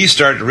he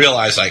started to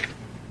realize, like,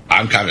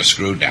 I'm kind of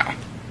screwed now.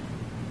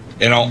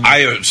 I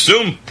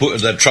assume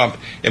that Trump,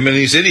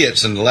 these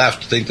idiots on the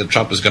left think that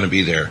Trump is going to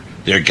be their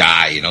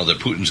guy, that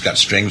Putin's got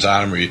strings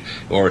on him,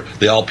 or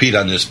they all peed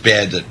on this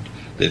bed that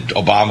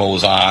Obama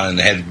was on, and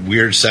they had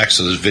weird sex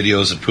with his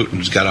videos that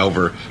Putin's got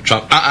over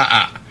Trump.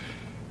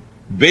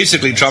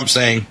 Basically, Trump's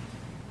saying,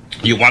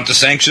 you want the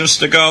sanctions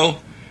to go?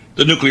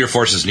 The nuclear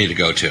forces need to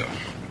go too.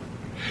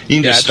 You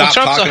need to stop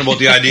talking about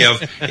the idea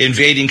of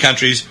invading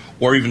countries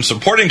or even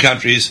supporting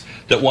countries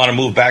that want to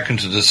move back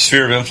into the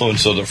sphere of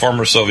influence of the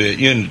former Soviet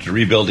Union to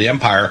rebuild the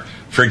empire.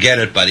 Forget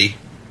it, buddy.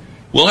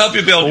 We'll help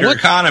you build your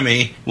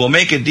economy. We'll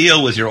make a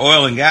deal with your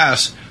oil and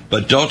gas,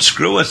 but don't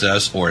screw with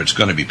us or it's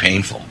going to be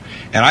painful.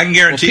 And I can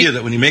guarantee you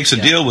that when he makes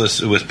a deal with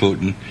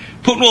Putin,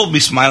 Putin will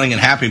be smiling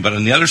and happy, but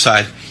on the other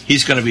side,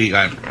 he's going to be,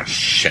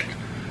 shit,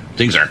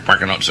 things aren't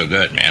working out so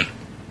good, man.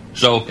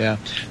 So,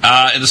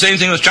 the same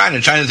thing with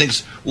China. China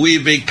thinks,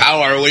 we big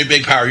power.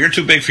 You're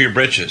too big for your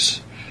britches.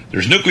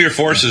 There's nuclear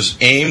forces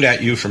aimed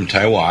at you from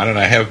Taiwan, and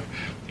I have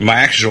my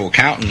actual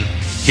accountant.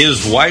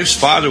 His wife's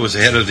father was the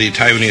head of the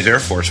Taiwanese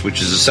Air Force,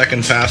 which is the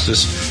second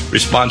fastest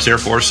response air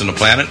force on the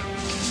planet.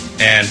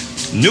 And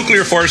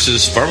nuclear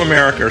forces from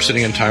America are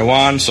sitting in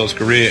Taiwan, South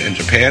Korea, and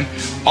Japan.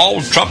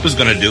 All Trump is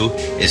going to do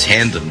is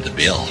hand them the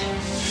bill.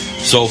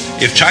 So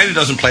if China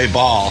doesn't play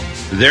ball,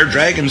 their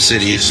dragon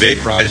cities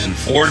vaporize in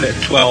 4 to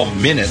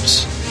 12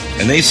 minutes,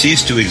 and they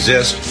cease to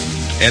exist.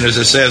 And as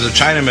it says, a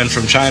Chinaman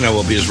from China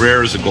will be as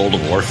rare as the gold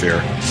of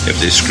warfare if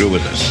they screw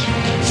with us.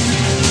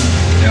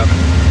 Yep.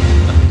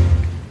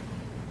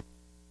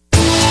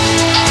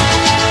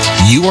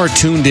 You are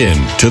tuned in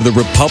to the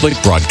Republic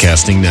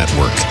Broadcasting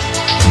Network.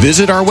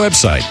 Visit our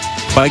website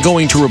by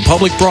going to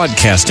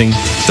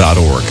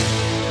republicbroadcasting.org.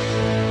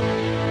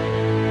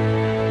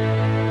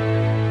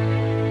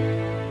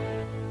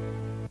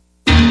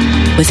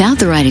 Without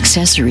the right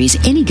accessories,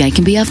 any guy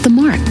can be off the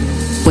mark.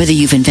 Whether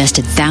you've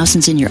invested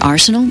thousands in your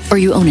arsenal or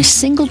you own a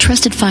single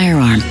trusted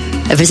firearm,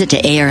 a visit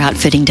to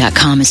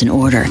AROutfitting.com is in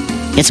order.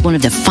 It's one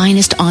of the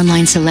finest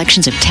online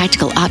selections of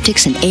tactical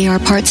optics and AR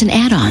parts and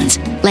add-ons,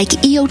 like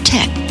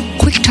EOTech,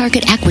 quick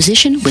target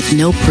acquisition with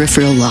no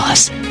peripheral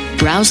loss.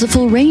 Browse the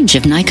full range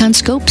of Nikon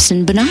scopes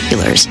and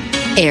binoculars.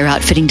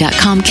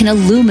 AROutfitting.com can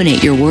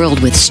illuminate your world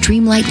with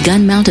Streamlight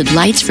gun-mounted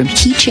lights from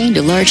keychain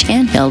to large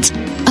handhelds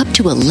up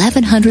to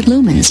 1,100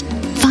 lumens.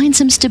 Find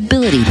some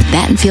stability with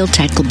Battenfield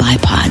Tactical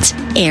Bipods.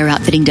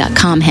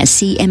 Airoutfitting.com has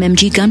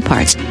CMMG gun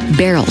parts,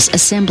 barrels,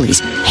 assemblies,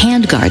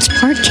 hand guards,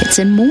 part kits,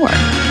 and more.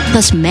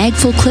 Plus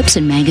mag-full clips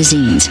and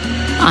magazines.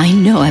 I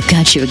know I've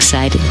got you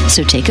excited,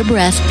 so take a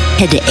breath.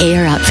 Head to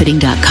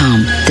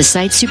Airoutfitting.com. The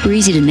site's super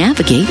easy to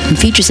navigate and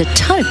features a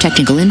ton of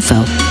technical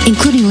info,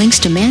 including links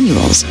to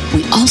manuals.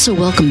 We also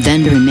welcome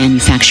vendor and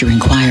manufacturer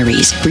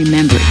inquiries.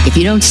 Remember, if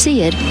you don't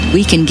see it,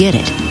 we can get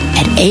it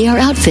at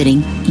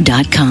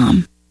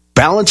Airoutfitting.com.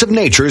 Balance of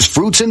Nature's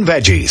fruits and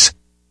veggies.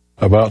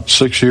 About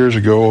 6 years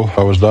ago,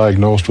 I was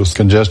diagnosed with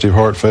congestive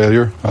heart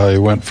failure. I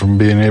went from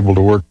being able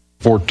to work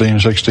 14,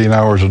 16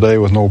 hours a day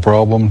with no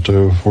problem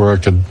to where I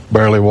could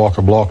barely walk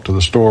a block to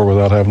the store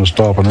without having to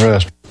stop and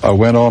rest. I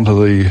went on to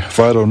the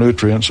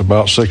phytonutrients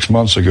about 6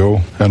 months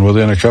ago, and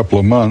within a couple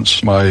of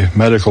months, my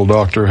medical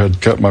doctor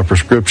had cut my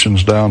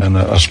prescriptions down in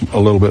a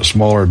little bit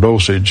smaller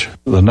dosage.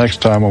 The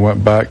next time I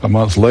went back a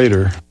month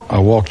later, I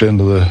walked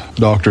into the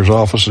doctor's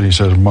office and he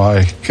says,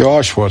 "My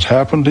gosh, what's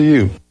happened to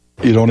you?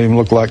 You don't even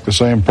look like the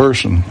same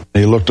person."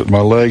 He looked at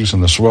my legs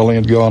and the swelling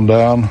had gone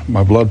down.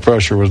 My blood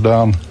pressure was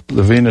down.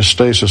 The venous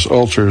stasis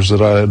ulcers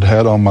that I had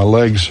had on my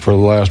legs for the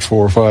last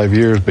 4 or 5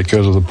 years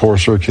because of the poor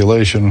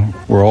circulation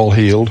were all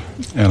healed,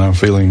 and I'm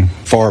feeling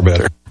far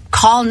better.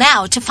 Call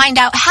now to find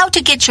out how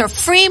to get your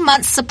free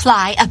month's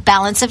supply of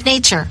Balance of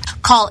Nature.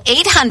 Call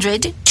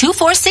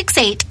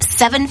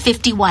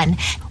 800-2468-751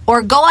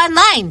 or go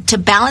online to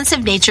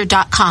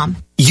balanceofnature.com.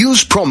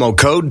 Use promo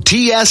code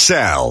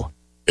TSL.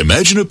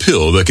 Imagine a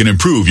pill that can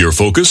improve your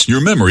focus,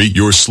 your memory,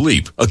 your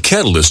sleep. A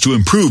catalyst to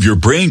improve your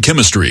brain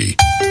chemistry.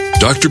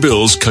 Dr.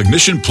 Bill's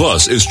Cognition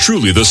Plus is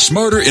truly the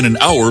smarter in an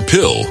hour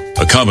pill.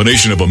 A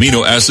combination of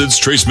amino acids,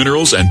 trace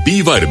minerals, and B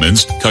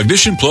vitamins,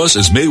 Cognition Plus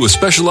is made with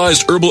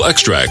specialized herbal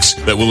extracts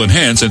that will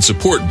enhance and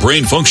support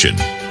brain function.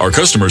 Our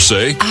customers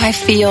say, "I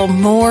feel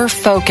more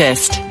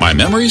focused. My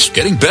memory's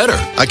getting better.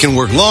 I can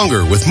work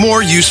longer with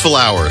more useful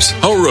hours."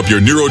 Power up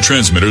your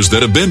neurotransmitters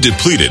that have been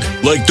depleted,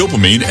 like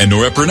dopamine and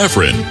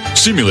norepinephrine.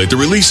 Stimulate the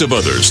release of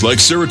others, like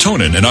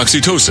serotonin and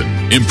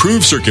oxytocin.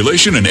 Improve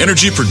circulation and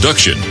energy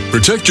production.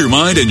 Protect your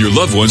mind and your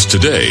loved ones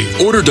today.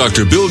 Order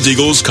Dr. Bill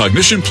Deagle's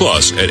Cognition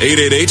Plus at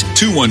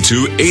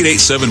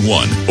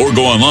 888-212-8871 or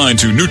go online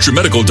to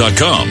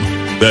Nutrimedical.com.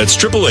 That's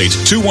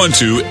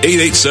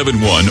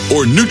 888-212-8871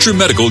 or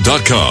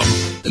Nutrimedical.com.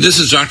 This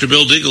is Dr.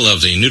 Bill Deagle of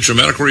the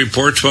Nutrimedical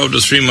Report, 12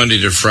 to 3, Monday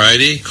to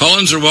Friday.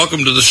 Call-ins are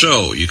welcome to the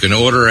show. You can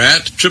order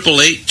at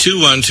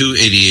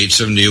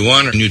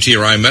 888-212-8871 or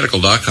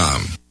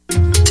NutriMedical.com.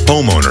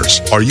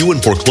 Homeowners, are you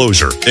in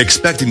foreclosure,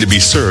 expecting to be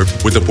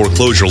served with a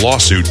foreclosure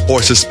lawsuit,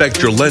 or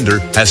suspect your lender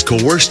has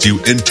coerced you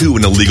into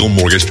an illegal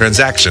mortgage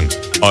transaction?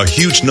 A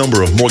huge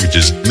number of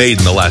mortgages made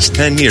in the last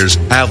 10 years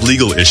have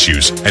legal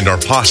issues and are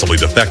possibly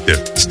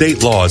defective.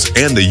 State laws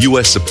and the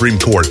U.S. Supreme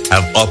Court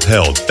have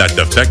upheld that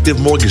defective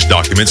mortgage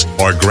documents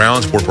are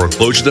grounds for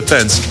foreclosure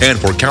defense and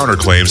for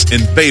counterclaims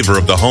in favor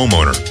of the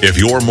homeowner. If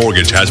your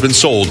mortgage has been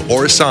sold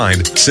or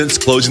assigned since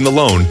closing the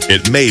loan,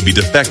 it may be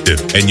defective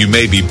and you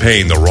may be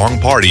paying the wrong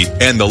party,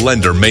 and the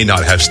lender may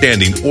not have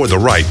standing or the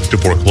right to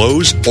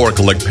foreclose or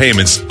collect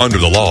payments under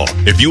the law.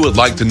 If you would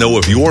like to know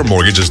if your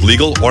mortgage is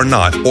legal or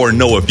not, or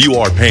know if you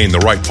are paying the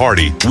right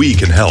party, we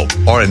can help.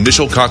 Our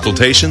initial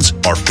consultations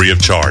are free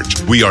of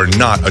charge. We are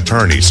not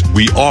attorneys.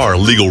 We are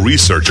legal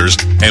researchers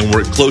and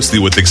work closely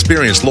with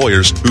experienced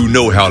lawyers who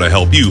know how to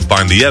help you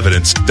find the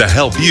evidence to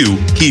help you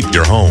keep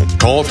your home.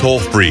 Call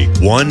toll-free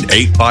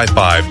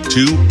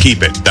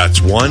 1-855-2-KEEP-IT. That's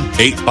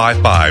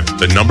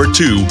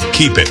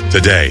 1-855-2-KEEP-IT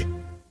today.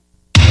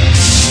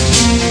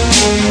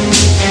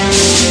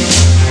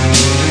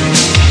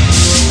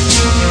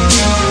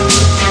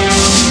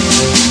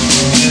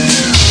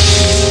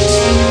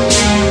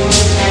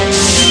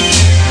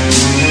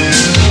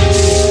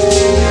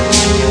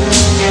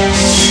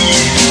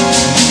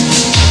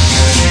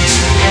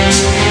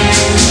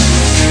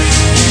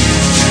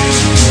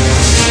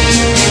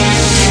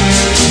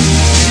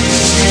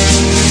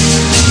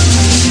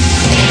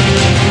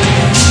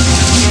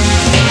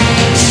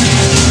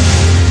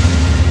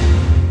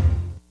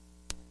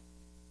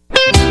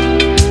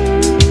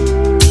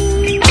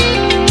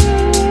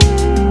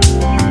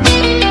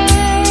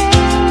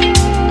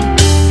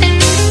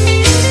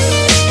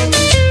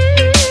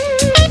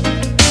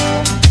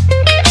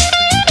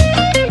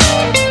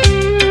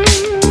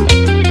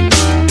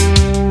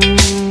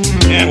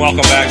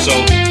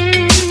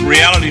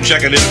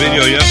 Check. I did a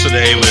video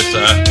yesterday with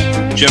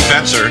Jim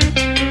Fetzer,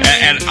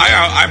 and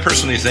I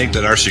personally think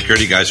that our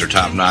security guys are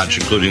top notch,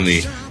 including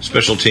the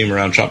special team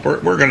around Trump.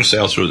 We're going to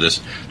sail through this.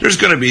 There's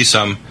going to be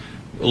some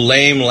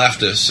lame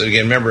leftists. And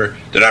again, remember,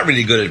 they're not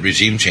really good at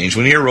regime change.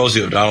 When you hear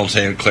Rosie O'Donnell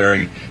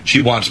declaring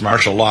she wants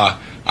martial law,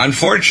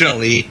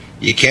 unfortunately,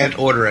 you can't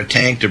order a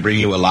tank to bring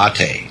you a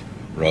latte,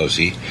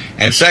 Rosie.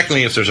 And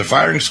secondly, if there's a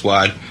firing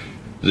squad,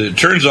 it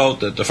turns out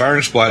that the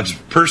firing squad's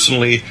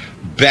personally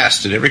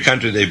best in every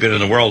country they've been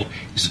in the world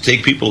is to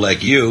take people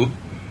like you,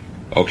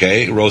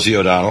 okay, Rosie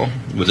O'Donnell,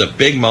 with a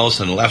big mouth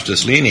and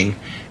leftist leaning,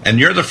 and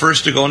you're the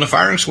first to go in the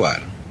firing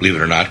squad, believe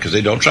it or not, because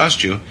they don't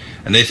trust you,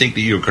 and they think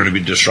that you're going to be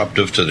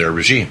disruptive to their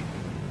regime.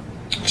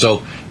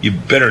 So you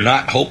better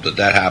not hope that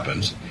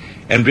happens.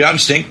 And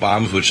beyond stink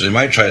bombs, which they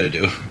might try to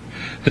do,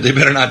 they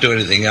better not do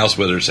anything else,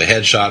 whether it's a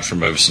headshot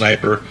from a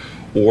sniper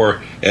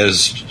or,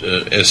 as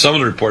some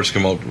of the reports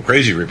come out,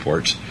 crazy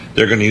reports,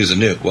 they're going to use a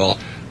nuke. Well,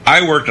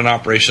 I worked on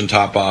Operation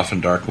Top Off in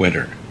Dark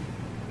Winter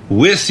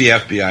with the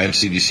FBI and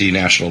CDC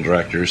national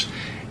directors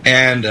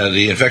and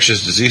the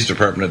Infectious Disease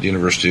Department at the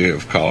University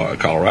of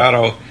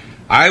Colorado.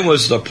 I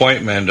was the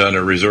point man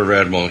under Reserve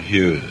Admiral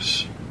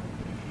Hughes.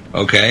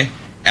 Okay?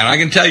 And I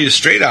can tell you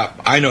straight up,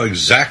 I know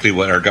exactly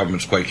what our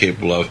government's quite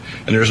capable of,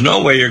 and there's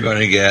no way you're going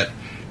to get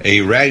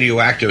a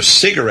radioactive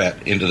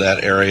cigarette into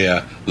that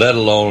area, let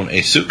alone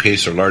a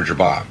suitcase or larger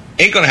bomb.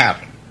 Ain't going to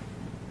happen.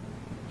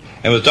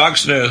 And with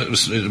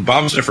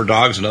bomb sniffer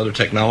dogs and other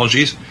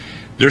technologies,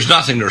 there's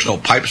nothing. There's no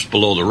pipes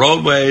below the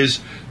roadways.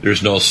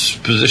 There's no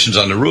positions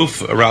on the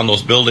roof around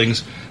those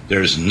buildings.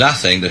 There's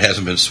nothing that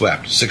hasn't been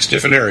swept. 6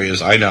 different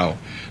areas, I know,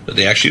 that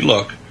they actually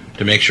look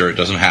to make sure it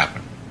doesn't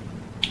happen.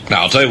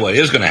 Now, I'll tell you what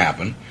is going to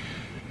happen.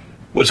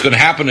 What's going to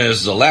happen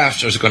is the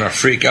left is going to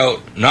freak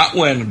out, not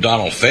when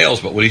Donald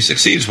fails, but when he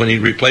succeeds, when he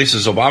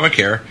replaces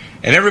Obamacare,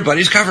 and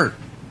everybody's covered.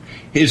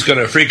 He's going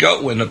to freak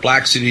out when the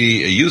Black City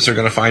youth are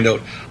going to find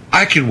out,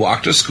 I can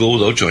walk to school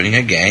without joining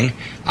a gang.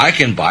 I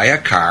can buy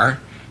a car.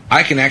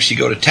 I can actually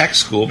go to tech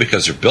school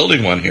because they're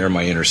building one here in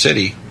my inner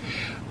city.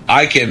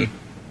 I can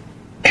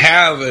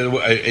have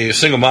a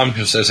single mom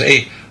who says,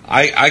 hey,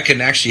 I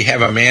can actually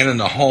have a man in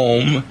the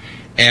home,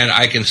 and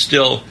I can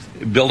still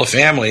build a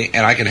family,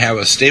 and I can have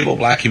a stable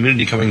black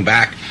community coming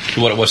back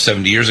to what it was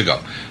 70 years ago.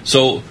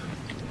 So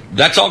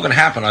that's all going to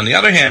happen. On the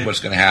other hand, what's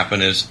going to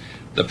happen is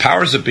the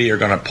powers that be are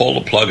going to pull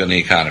the plug on the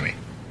economy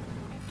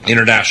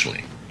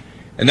internationally.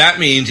 And that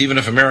means even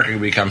if America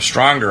becomes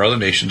stronger, other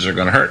nations are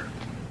going to hurt.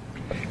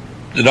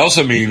 It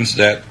also means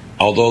that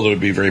although there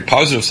would be very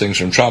positive things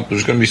from Trump,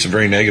 there's going to be some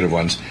very negative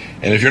ones.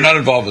 And if you're not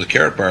involved with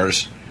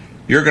KARATBARS,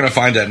 you're going to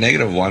find that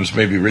negative ones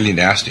may be really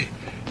nasty.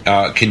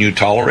 Can you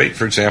tolerate,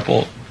 for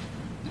example,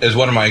 as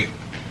one of my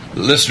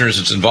listeners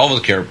that's involved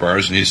with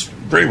KARATBARS, and he's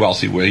very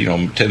wealthy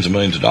with, tens of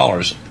millions of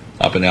dollars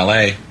up in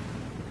L.A.,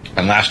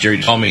 and last year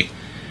he told me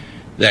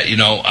that,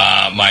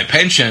 my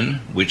pension,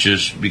 which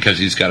is because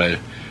he's got a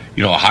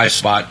high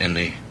spot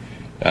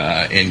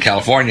in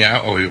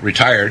California, or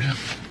retired,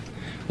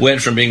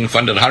 went from being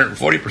funded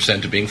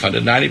 140% to being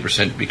funded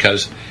 90%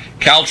 because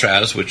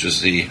Caltrans, which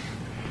is the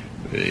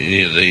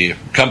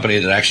company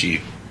that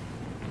actually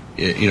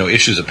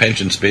issues a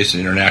pension based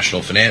in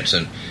international finance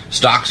and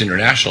stocks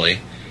internationally,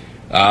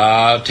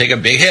 take a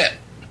big hit.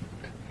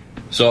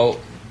 So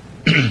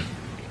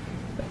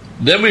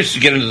then we used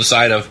to get into the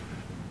side of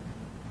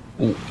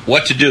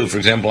what to do. For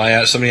example,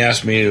 somebody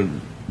asked me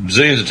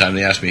zillions of times.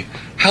 They asked me,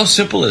 "How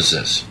simple is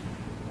this?"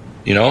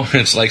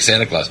 It's like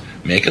Santa Claus.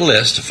 Make a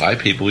list of 5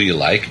 people you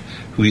like,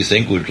 who you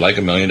think would like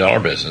 $1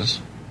 million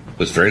business,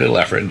 with very little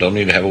effort and don't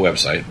need to have a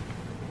website.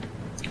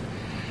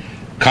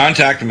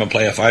 Contact them and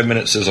play a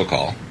 5-minute sizzle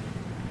call.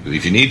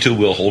 If you need to,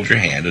 we'll hold your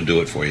hand and do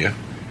it for you.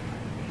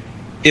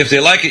 If they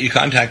like it, you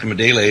contact them a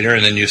day later,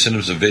 and then you send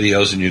them some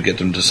videos, and you get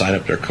them to sign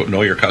up their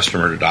Know Your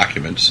Customer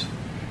documents,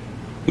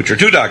 which are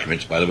 2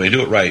 documents, by the way.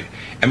 Do it right.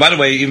 And by the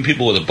way, even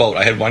people with a boat.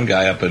 I had one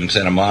guy up in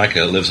Santa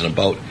Monica that lives in a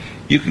boat.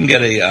 You can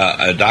get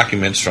a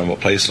documents from a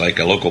place like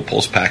a local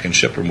post pack and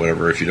ship or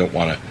whatever if you don't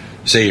want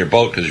to say your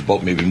boat, because your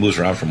boat maybe moves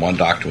around from one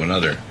dock to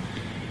another.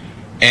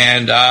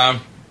 And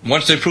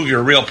once they prove you're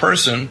a real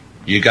person,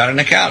 you got an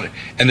account.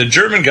 And the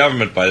German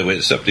government, by the way,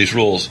 that set up these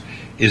rules,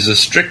 is the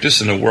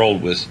strictest in the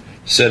world with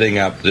setting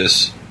up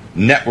this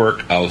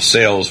network of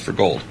sales for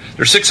gold.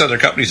 There are 6 other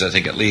companies, I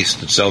think, at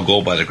least, that sell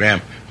gold by the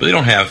gram, but they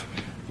don't have,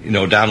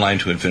 downline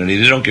to infinity.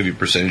 They don't give you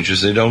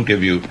percentages. They don't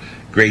give you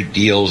great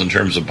deals in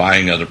terms of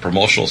buying other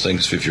promotional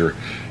things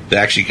they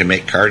actually can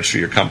make cards for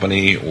your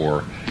company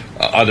or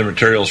other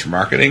materials for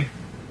marketing.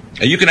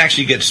 And you can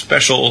actually get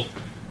special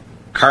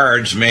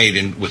cards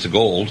made with the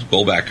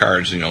gold-backed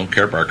cards,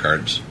 KARATBAR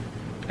cards.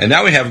 And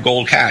now we have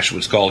gold cash,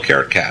 what's called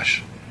Karat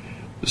Cash.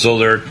 So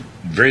there are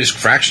various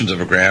fractions of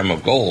a gram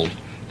of gold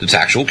that's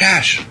actual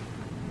cash.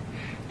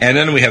 And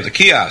then we have the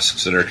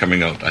kiosks that are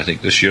coming out. I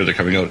think this year they're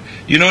coming out.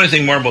 You know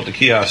anything more about the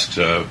kiosks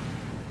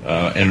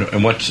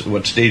and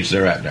what stage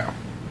they're at now?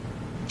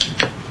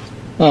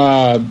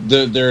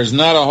 There's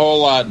not a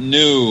whole lot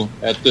new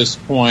at this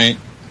point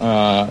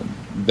that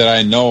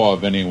I know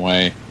of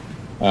anyway.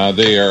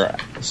 They are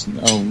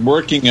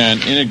working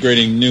on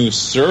integrating new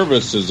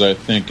services, I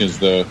think, is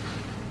the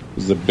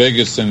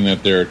biggest thing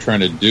that they're trying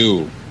to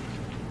do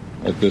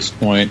at this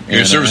point.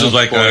 Your services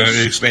like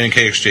expanding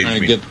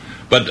K-Exchange.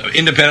 But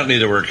independently,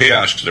 there were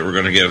kiosks that were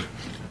going to give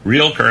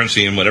real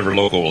currency in whatever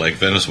local, like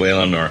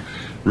Venezuelan or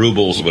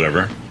rubles or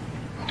whatever,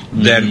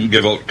 then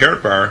give out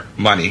KARATBAR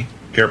money,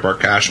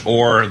 KARATBAR cash,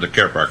 or the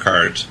KARATBAR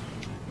cards,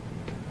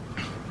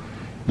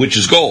 which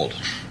is gold,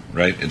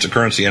 right? It's a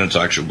currency and it's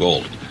actual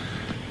gold.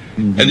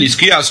 And these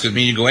kiosks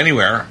mean you go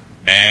anywhere,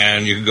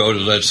 and you can go to,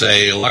 let's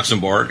say,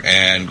 Luxembourg,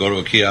 and go to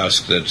a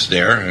kiosk that's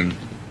there, and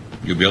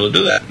you'll be able to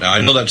do that. Now,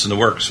 I know that's in the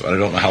works, but I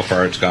don't know how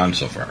far it's gone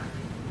so far.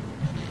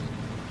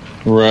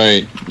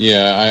 Right.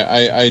 Yeah,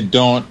 I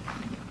don't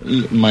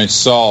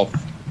myself,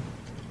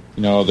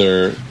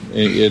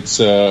 it's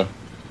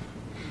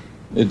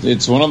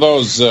one of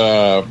those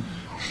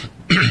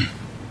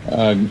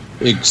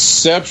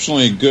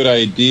exceptionally good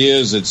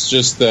ideas. It's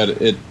just that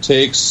it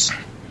takes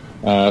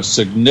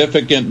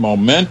significant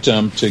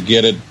momentum to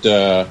get it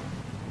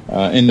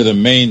into the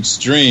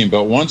mainstream.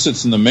 But once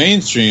it's in the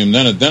mainstream,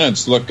 then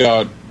it's look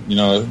out,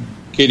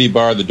 Katie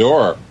bar the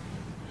door.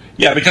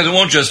 Yeah, because it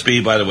won't just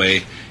be, by the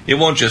way,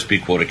 quote,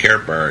 a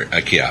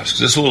KARATBAR kiosk.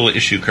 This will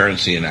issue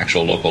currency in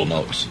actual local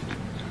notes.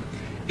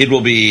 It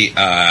will be,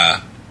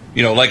 like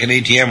an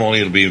ATM, only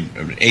it'll be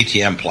an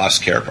ATM plus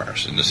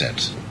KARATBARs in a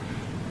sense.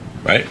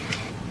 Right?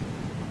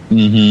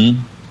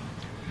 Mm-hmm.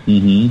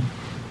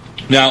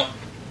 Mm-hmm. Now,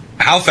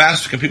 how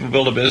fast can people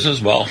build a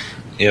business? Well,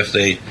 if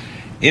they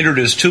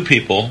introduce 2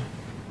 people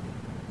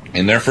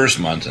in their first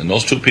month, and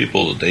those 2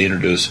 people that they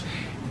introduce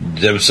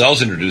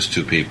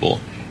 2 people,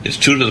 it's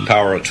 2 to the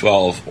power of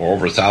 12, or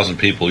over 1,000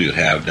 people you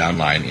have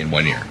downline in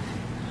 1 year.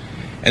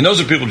 And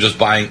those are people just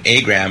buying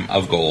a gram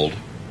of gold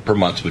per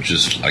month, which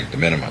is like the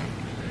minimum.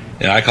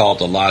 And I call it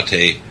the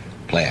latte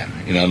plan.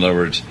 In other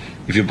words,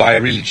 if you buy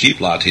a really cheap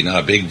latte,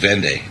 not a big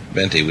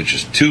venti, which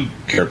is 2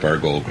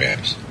 KARATBAR gold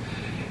grams,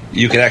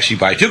 you can actually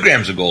buy 2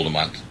 grams of gold a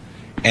month.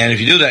 And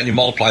if you do that and you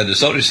multiply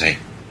this out, you say,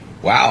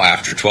 wow,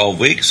 after 12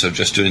 weeks of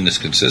just doing this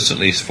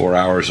consistently, 4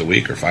 hours a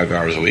week or 5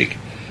 hours a week,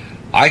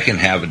 I can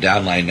have a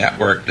downline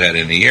network that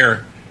in a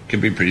year can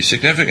be pretty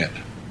significant.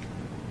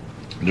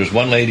 There's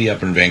one lady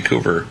up in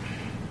Vancouver,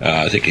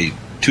 I think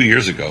 2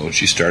 years ago,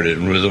 she started,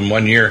 and within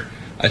 1 year,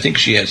 I think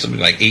she had something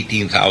like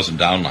 18,000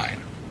 downline.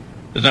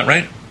 Isn't that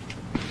right?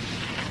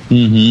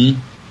 Mm-hmm.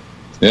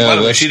 Yeah, by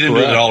the way, she didn't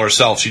do it all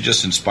herself. She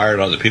just inspired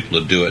other people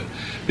to do it,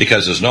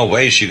 because there's no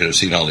way she could have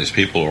seen all these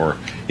people or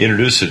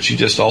introduced it. She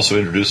just also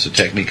introduced the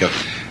technique of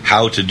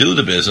how to do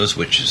the business,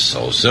 which is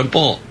so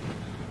simple.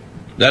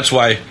 That's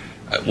why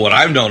what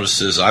I've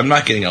noticed is I'm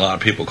not getting a lot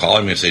of people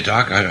calling me and say,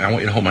 Doc, I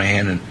want you to hold my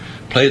hand and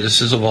play the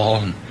sizzle ball,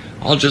 and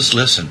I'll just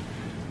listen.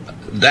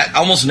 That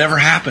almost never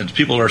happens.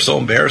 People are so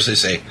embarrassed. They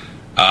say,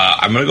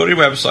 I'm going to go to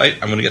your website.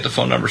 I'm going to get the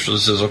phone numbers for the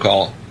sizzle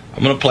call.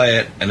 I'm going to play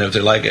it, and if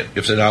they like it,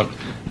 if they're not,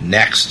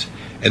 next.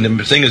 And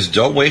the thing is,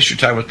 don't waste your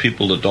time with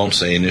people that don't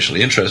say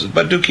initially interested,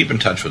 but do keep in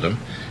touch with them.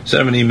 Send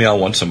them an email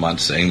once a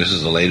month saying this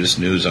is the latest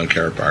news on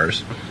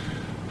KARATBARS.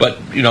 But,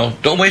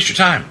 don't waste your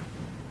time.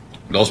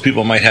 Those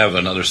people might have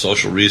another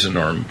social reason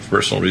or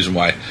personal reason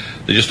why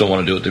they just don't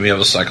want to do it. They may have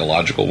a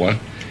psychological one.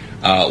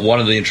 One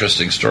of the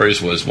interesting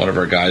stories was one of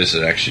our guys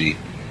that actually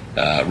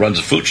runs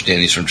a food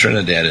stand. He's from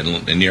Trinidad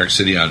in New York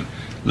City,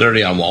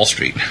 literally on Wall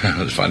Street. It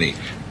was funny.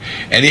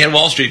 And he had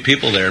Wall Street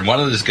people there, and one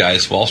of these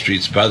guys, Wall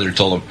Street's brother,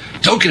 told him,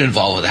 don't get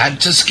involved with that,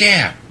 it's a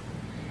scam.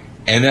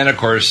 And then, of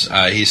course,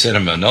 he sent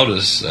him a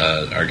notice,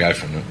 our guy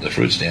from the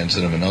fruit stand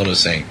sent him a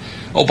notice saying,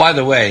 oh, by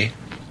the way,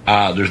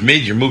 there's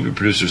major movie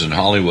producers in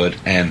Hollywood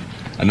and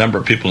a number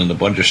of people in the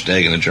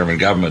Bundestag and the German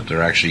government that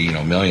are actually,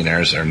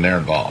 millionaires, and they're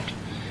involved.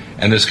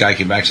 And this guy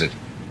came back and said,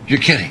 you're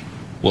kidding.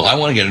 Well, I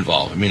want to get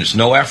involved. I mean, it's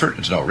no effort,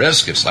 it's no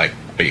risk. It's like,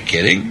 are you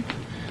kidding?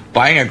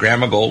 Buying a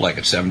gram of gold like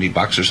at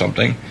 $70 or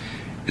something,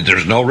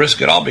 there's no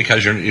risk at all,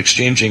 because you're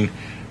exchanging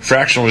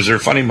fractional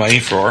reserve funding money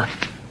for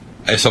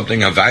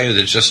something of value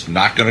that's just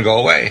not going to go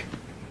away.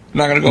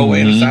 Not going to go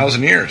away in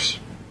 1,000 years.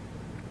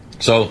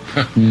 So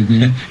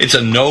it's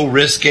a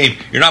no-risk game.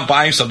 You're not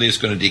buying something that's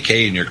going to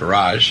decay in your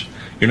garage.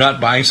 You're not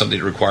buying something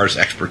that requires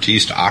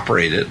expertise to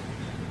operate it.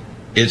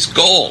 It's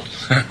gold.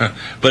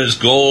 But it's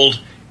gold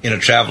in a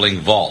traveling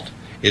vault.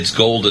 It's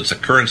gold that's a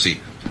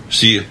currency.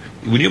 See,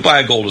 when you buy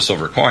a gold or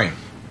silver coin,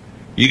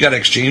 you got to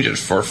exchange it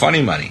for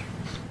funny money.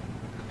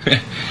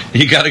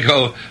 You got to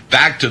go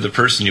back to the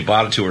person you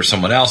bought it to or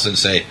someone else and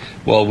say,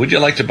 well, would you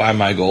like to buy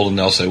my gold? And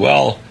they'll say,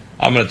 well,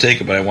 I'm going to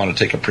take it, but I want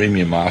to take a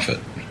premium off it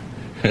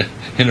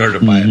in order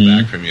to buy it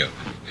back from you.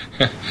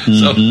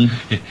 So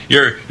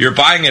you're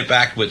buying it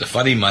back with the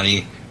funny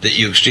money that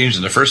you exchanged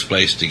in the first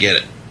place to get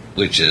it,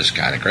 which is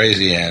kind of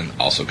crazy and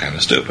also kind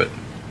of stupid.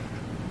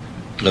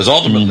 Because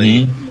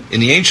ultimately, in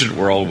the ancient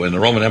world, when the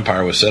Roman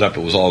Empire was set up,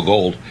 it was all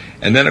gold.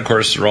 And then, of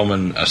course, the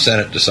Roman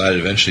Senate decided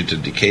eventually to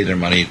decay their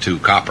money to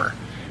copper,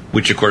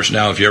 which, of course,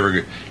 now if you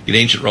ever get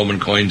ancient Roman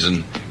coins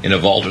in a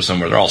vault or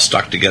somewhere, they're all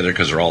stuck together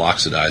because they're all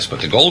oxidized.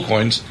 But the gold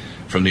coins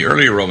from the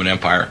earlier Roman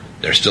Empire,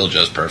 they're still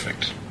just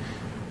perfect.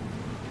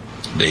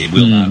 They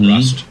will not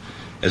rust.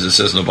 As it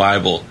says in the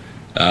Bible,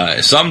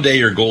 someday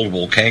your gold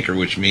will canker,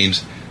 which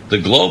means the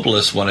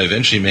globalists want to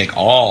eventually make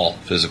all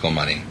physical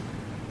money,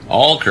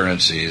 all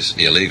currencies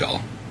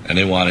illegal, and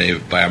they want a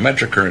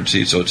biometric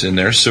currency, so it's in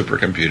their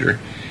supercomputer,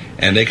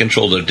 and they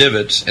control the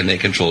divots, and they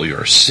control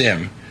your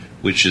SIM,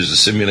 which is a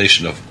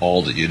simulation of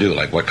all that you do,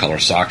 like what color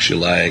socks you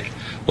like,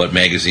 what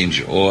magazines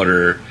you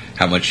order,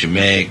 how much you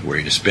make, where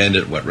you spend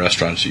it, what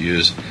restaurants you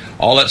use.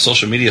 All that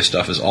social media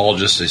stuff is all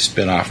just a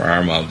spin-off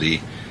arm of the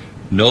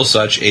No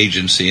Such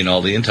agency and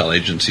all the intel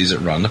agencies that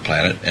run the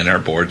planet and our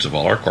boards of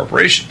all our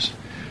corporations.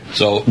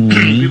 So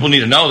people need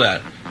to know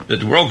that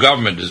the world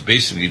government is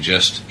basically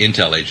just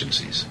intel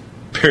agencies,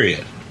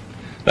 period.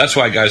 That's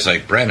why guys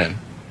like Brennan,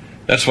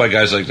 That's why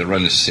guys like to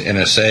run this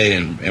NSA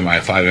and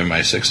MI5,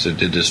 MI6 that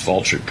did this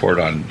false report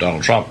on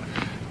Donald Trump.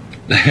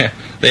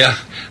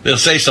 They'll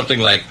say something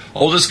like,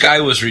 "Oh, this guy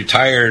was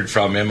retired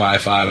from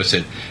MI5." I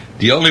said,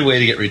 the only way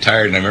to get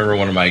retired, and I remember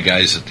one of my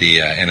guys at the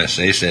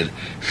NSA said,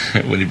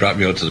 when he brought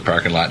me out to the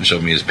parking lot and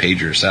showed me his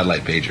pager,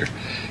 satellite pager,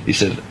 he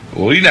said,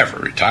 "Well, you never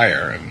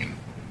retire. I mean,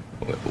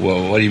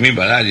 well, what do you mean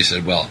by that?" He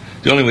said, "Well,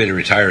 the only way to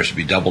retire is to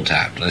be double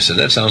tapped." And I said,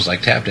 "That sounds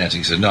like tap dancing."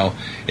 He said, "No,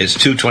 it's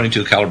 2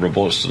 22 caliber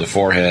bullets to the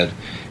forehead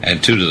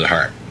and 2 to the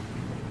heart.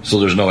 So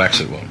there's no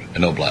exit wound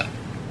and no blood."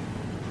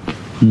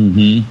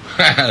 Mm-hmm.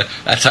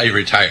 That's how you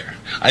retire.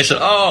 I said,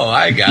 "Oh,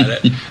 I got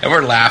it." And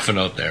we're laughing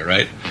out there,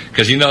 right?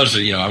 Because he knows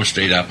that, I'm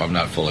straight up. I'm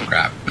not full of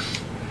crap.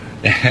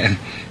 And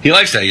he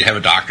likes that. You have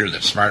a doctor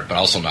that's smart, but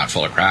also not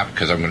full of crap,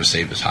 because I'm going to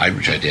save his hide,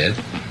 which I did.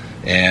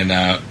 And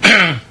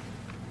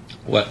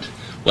what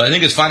I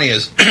think is funny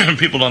is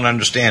people don't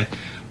understand.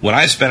 When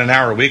I spend an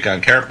hour a week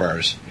on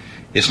KARATBARS,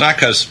 it's not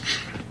because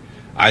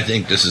I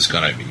think this is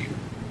going to be,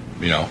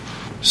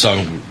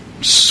 some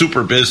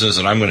super business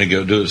that I'm going to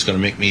go do that's going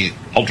to make me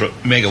ultra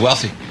mega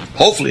wealthy.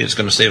 Hopefully it's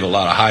going to save a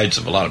lot of hides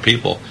of a lot of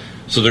people,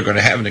 so they're going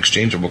to have an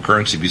exchangeable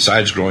currency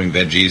besides growing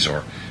veggies,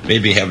 or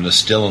maybe having a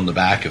still in the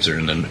back if they're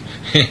in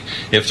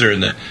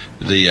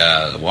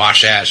the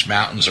Wasatch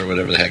Mountains or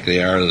whatever the heck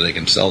they are, that they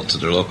can sell it to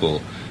their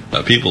local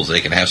peoples. They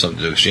can have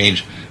something to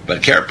exchange.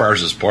 But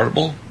KARATBARS is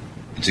portable,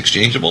 it's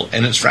exchangeable,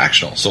 and it's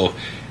fractional. So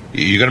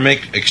you're going to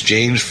make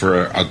exchange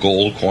for a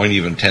gold coin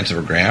even 1/10 of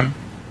a gram?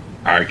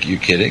 Are you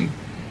kidding?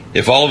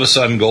 If all of a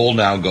sudden gold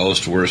now goes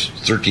to worth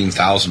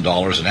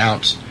 $13,000 an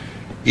ounce,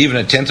 even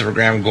 1/10 of a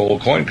gram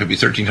gold coin could be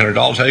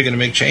 $1,300. How are you going to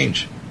make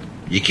change?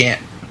 You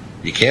can't.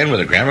 You can with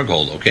a gram of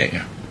gold,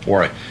 okay,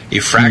 or a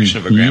fraction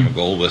of a gram of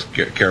gold with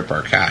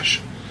KARATBAR cash.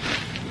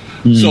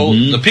 So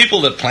the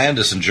people that planned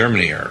this in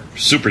Germany are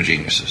super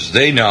geniuses.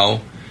 They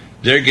know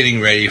they're getting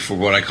ready for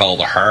what I call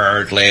the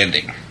hard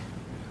landing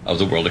of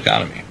the world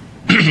economy.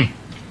 And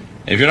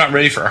if you're not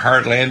ready for a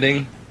hard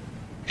landing,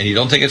 and you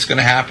don't think it's going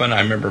to happen,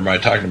 I remember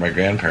talking to my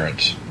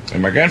grandparents.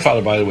 And my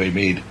grandfather, by the way,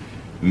 made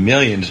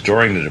millions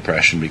during the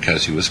Depression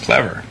because he was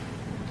clever.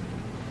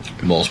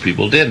 Most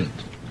people didn't.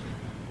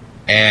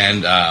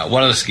 And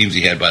one of the schemes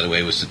he had, by the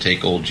way, was to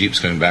take old Jeeps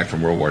coming back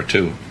from World War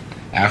II,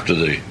 after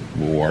the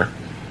war,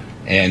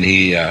 and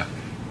he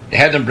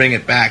had them bring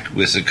it back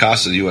with the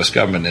cost of the U.S.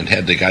 government, and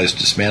had the guys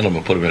dismantle them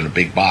and put them in a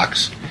big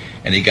box.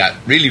 And he got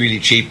really, really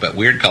cheap but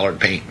weird colored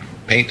paint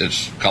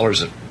that's colors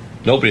that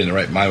nobody in the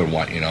right mind would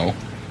want,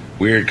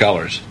 weird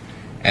colors.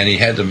 And he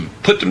had them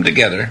put them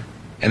together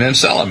and then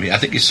sell them. I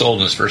think he sold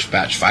in his first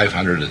batch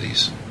 500 of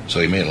these. So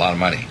he made a lot of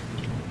money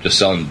just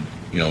selling,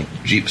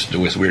 Jeeps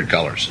with weird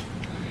colors.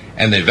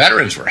 And the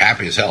veterans were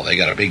happy as hell. They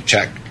got a big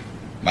check,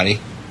 money.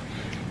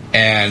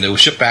 And it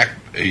was shipped back,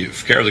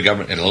 care of the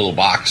government, in a little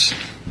box.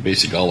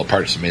 Basically all the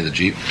parts that made the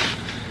Jeep.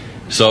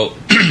 So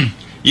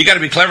you got to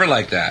be clever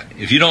like that.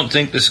 If you don't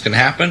think this can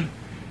happen,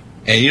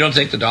 and you don't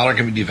think the dollar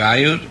can be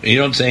devalued, and you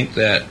don't think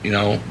that,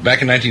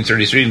 back in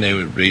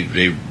 1933,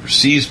 they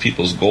seized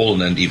people's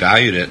gold and then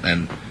devalued it,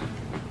 and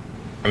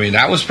I mean,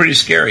 that was pretty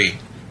scary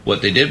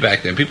what they did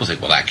back then. People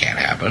think, well, that can't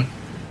happen.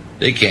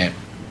 They can't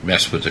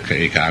mess with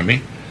the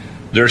economy.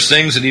 There's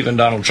things that even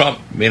Donald Trump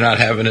may not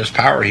have in his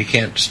power he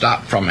can't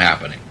stop from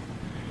happening.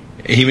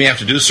 He may have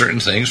to do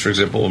certain things. For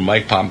example, when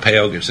Mike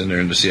Pompeo gets in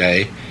there in the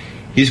CIA,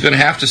 he's going to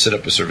have to set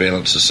up a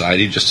surveillance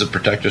society just to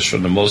protect us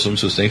from the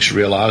Muslims who think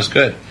Sharia law is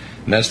good.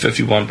 And that's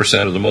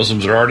 51% of the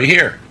Muslims are already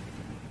here.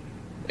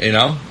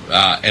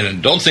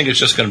 And don't think it's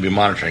just going to be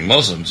monitoring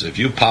Muslims. If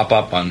you pop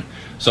up on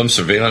some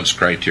surveillance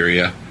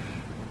criteria,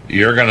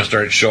 you're going to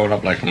start showing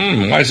up like,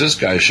 why is this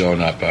guy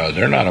showing up?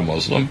 They're not a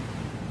Muslim,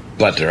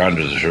 but they're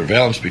under the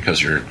surveillance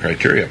because your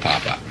criteria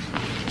pop up.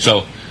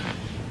 So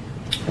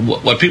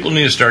what people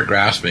need to start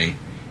grasping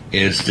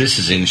is this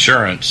is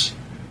insurance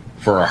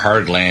for a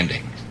hard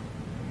landing.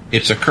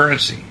 It's a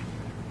currency.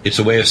 It's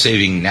a way of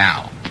saving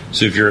now.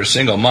 So if you're a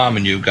single mom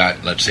and you've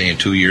got, let's say in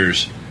 2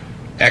 years,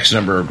 X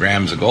number of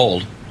grams of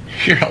gold,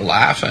 you're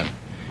laughing.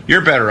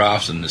 You're better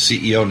off than the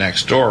CEO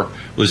next door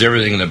who's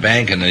everything in the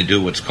bank, and they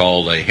do what's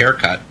called a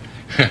haircut.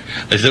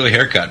 They do a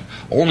haircut.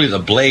 Only the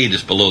blade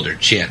is below their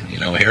chin.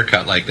 A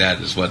haircut like that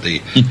is what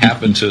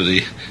happened to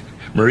the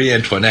Marie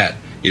Antoinette.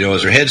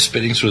 As her head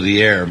spinning through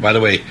the air. And by the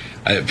way,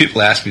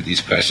 people ask me these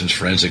questions,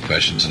 forensic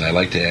questions, and I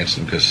like to answer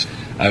them because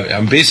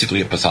I'm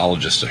basically a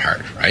pathologist at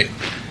heart, right?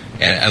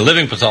 And a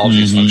living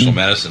pathology is functional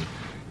medicine.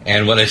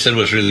 And what I said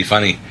was really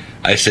funny.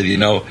 I said,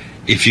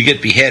 if you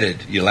get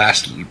beheaded, you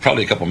last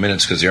probably a couple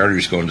minutes because the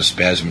arteries go into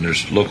spasm and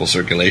there's local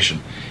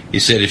circulation. He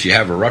said if you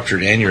have a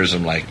ruptured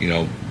aneurysm like,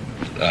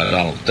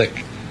 Donald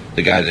Thicke,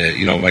 the guy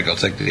that, Michael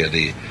Thicke,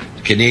 the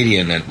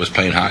Canadian that was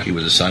playing hockey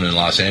with his son in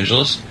Los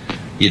Angeles,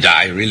 you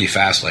die really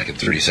fast, like in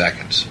 30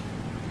 seconds.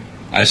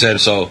 I said,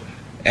 so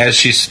as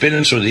she's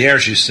spinning through the air,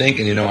 she's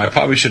thinking, I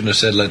probably shouldn't have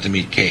said let them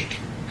eat cake.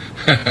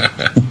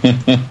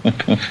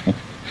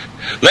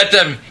 Let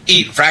them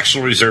eat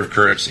fractional reserve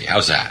currency.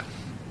 How's that?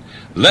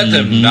 Let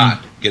them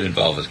not get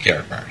involved with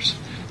KARATBARS.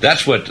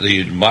 That's what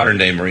the modern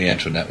day Marie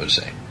Antoinette would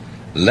say.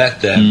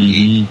 Let them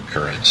eat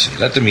currency.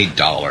 Let them eat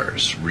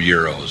dollars,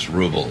 euros,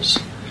 rubles.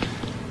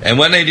 And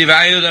when they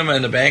devalue them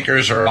and the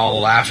bankers are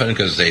all laughing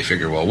because they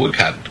figure, well, we've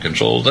got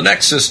control of the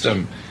next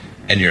system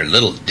and your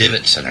little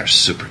divots in our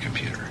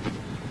supercomputer.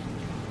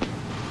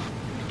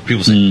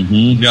 People say,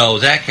 no,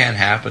 that can't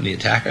happen, the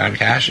attack on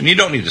cash. And you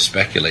don't need to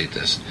speculate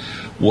this.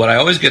 What I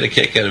always get a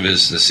kick out of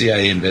is the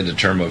CIA invented the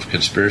term of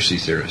conspiracy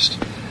theorist.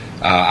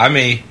 I'm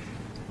a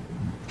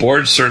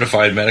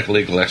board-certified medical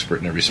legal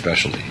expert in every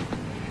specialty.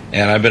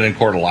 And I've been in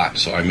court a lot,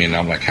 so I mean,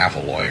 I'm like half a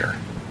lawyer.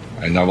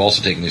 And I've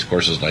also taken these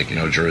courses like,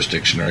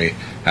 jurisdictionary,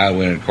 how to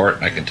win in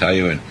court, I can tell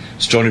you, and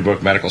Stony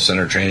Brook Medical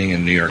Center training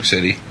in New York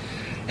City.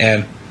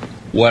 And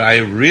what I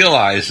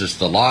realize is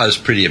the law is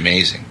pretty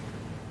amazing.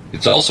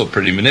 It's also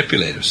pretty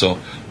manipulative. So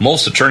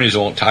most attorneys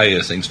won't tell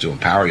you things to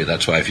empower you.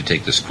 That's why if you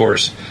take this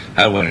course,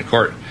 how to win in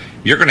court,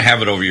 you're going to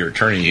have it over your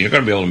attorney, and you're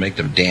going to be able to make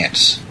them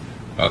dance.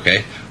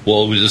 Okay?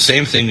 Well, it was the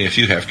same thing if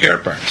you have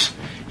KARATBARS.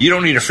 You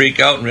don't need to freak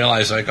out and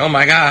realize, like, oh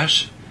my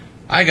gosh,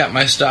 I got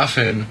my stuff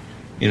in,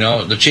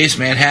 the Chase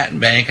Manhattan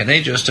Bank, and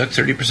they just took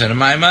 30% of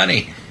my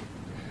money.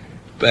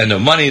 And the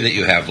money that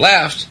you have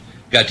left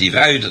got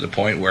devalued to the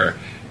point where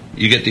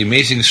you get the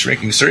amazing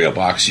shrinking cereal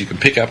box. You can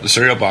pick up the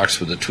cereal box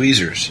with the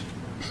tweezers.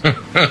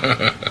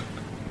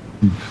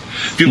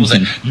 People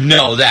say,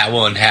 no, that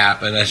won't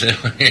happen. I said,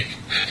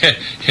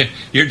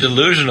 you're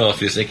delusional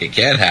if you think it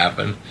can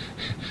happen.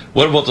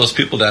 What about those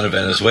people down in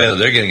Venezuela?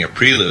 They're getting a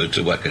prelude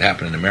to what could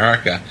happen in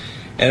America.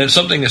 And it's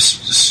something as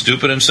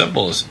stupid and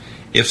simple as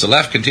if the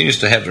left continues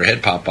to have their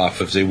head pop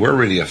off, if they were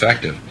really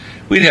effective,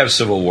 we'd have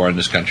civil war in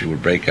this country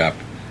would break up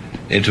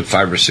into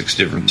 5 or 6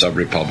 different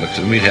sub-republics,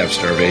 and we'd have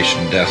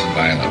starvation, death, and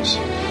violence.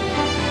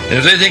 And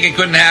if they think it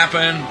couldn't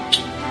happen,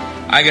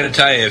 I got to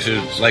tell you, if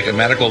it's like a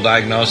medical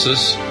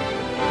diagnosis,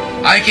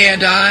 I can't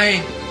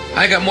die.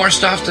 I got more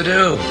stuff to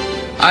do.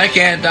 I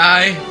can't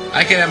die.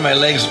 I can't have my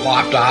legs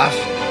lopped off.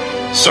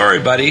 Sorry,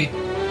 buddy.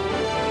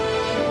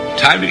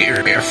 Time to get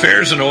your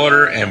affairs in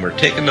order, and we're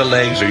taking the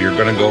legs, or you're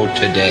going to go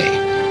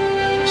today.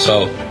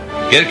 So,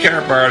 get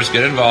KARATBARS,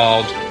 get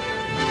involved.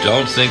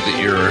 Don't think that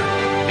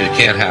it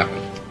can't happen.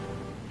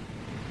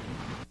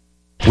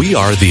 We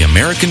are the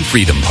American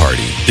Freedom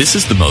Party. This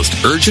is the most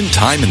urgent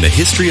time in the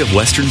history of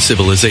Western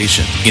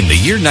civilization. In the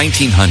year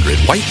 1900,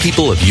 white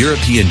people of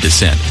European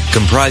descent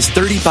comprised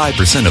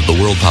 35% of the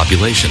world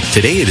population.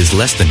 Today it is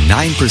less than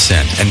 9%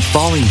 and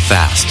falling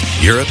fast.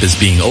 Europe is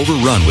being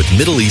overrun with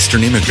Middle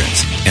Eastern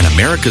immigrants, and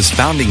America's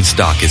founding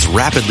stock is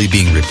rapidly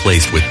being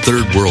replaced with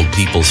third world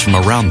peoples from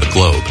around the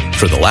globe.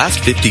 For the last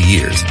 50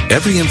 years,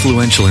 every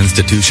influential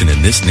institution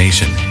in this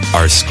nation,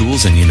 our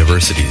schools and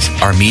universities,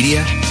 our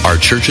media, our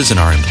churches, and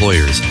our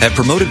employers have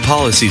promoted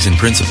policies and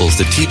principles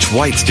that teach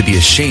whites to be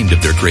ashamed of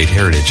their great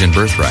heritage and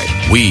birthright.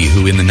 We,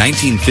 who in the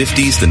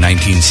 1950s, the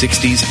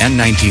 1960s, and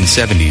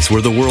 1970s were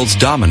the world's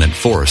dominant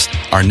force,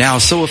 are now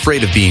so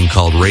afraid of being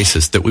called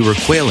racist that we were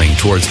quailing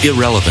towards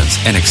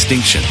irrelevance and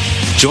extinction.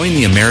 Join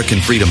the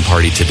American Freedom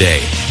Party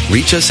today.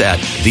 Reach us at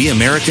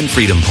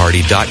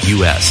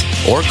theamericanfreedomparty.us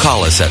or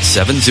call us at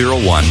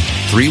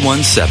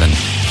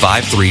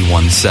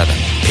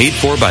 701-317-5317. Paid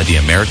for by the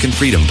American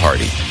Freedom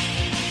Party.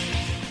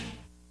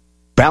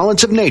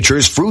 Balance of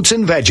Nature's fruits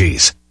and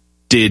veggies.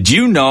 Did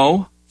you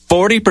know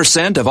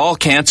 40% of all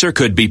cancer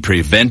could be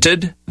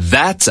prevented?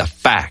 That's a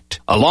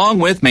fact. Along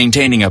with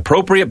maintaining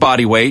appropriate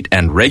body weight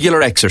and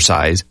regular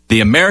exercise,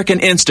 the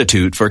American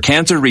Institute for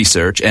Cancer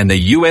Research and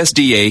the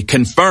USDA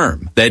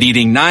confirm that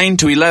eating 9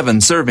 to 11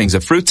 servings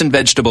of fruits and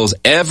vegetables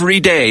every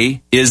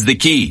day is the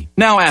key.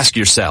 Now ask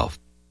yourself,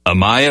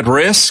 am I at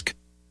risk?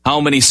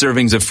 How many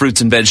servings of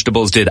fruits and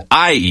vegetables did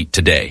I eat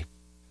today?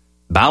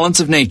 Balance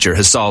of Nature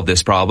has solved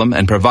this problem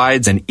and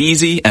provides an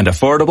easy and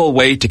affordable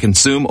way to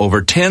consume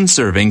over 10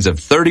 servings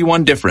of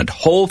 31 different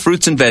whole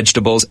fruits and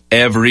vegetables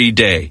every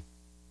day.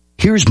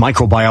 Here's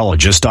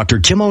microbiologist Dr.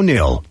 Tim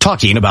O'Neill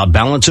talking about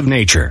Balance of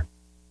Nature.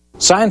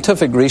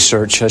 Scientific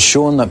research has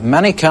shown that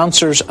many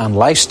cancers and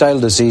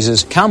lifestyle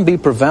diseases can be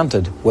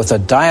prevented with a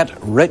diet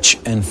rich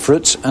in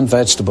fruits and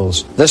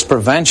vegetables. This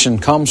prevention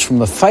comes from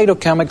the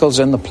phytochemicals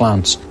in the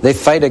plants. They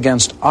fight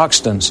against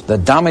oxidants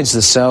that damage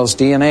the cell's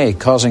DNA,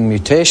 causing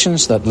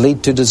mutations that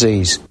lead to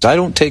disease. I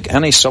don't take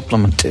any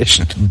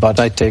supplementation, but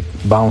I take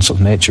Balance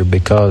of Nature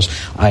because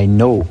I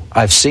know,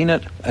 I've seen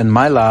it in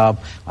my lab,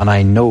 and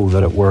I know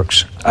that it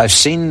works. I've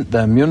seen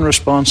the immune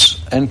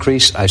response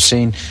increase, I've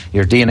seen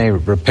your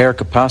DNA repair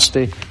capacity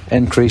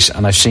increase,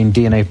 and I've seen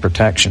DNA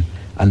protection.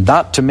 And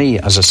that, to me,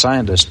 as a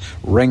scientist,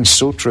 rings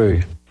so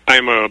true.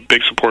 I'm a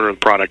big supporter of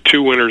the product.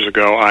 2 winters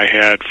ago, I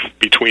had,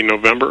 between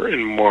November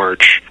and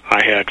March,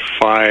 I had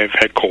 5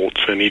 head colds,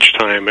 and each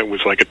time it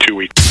was like a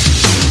 2-week.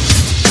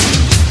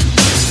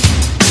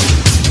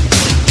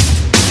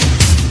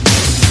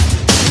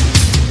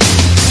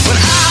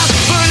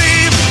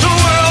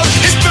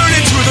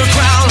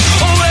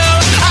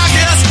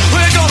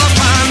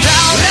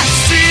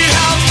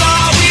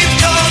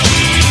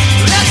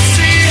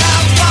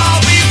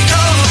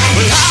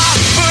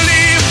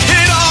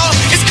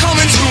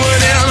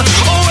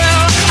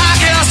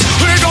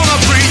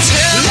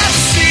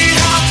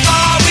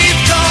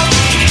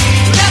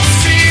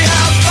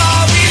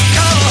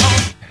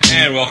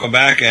 And welcome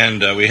back,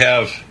 and we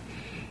have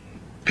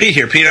Pete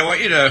here. Pete,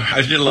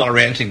 I did a lot of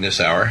ranting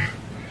this hour,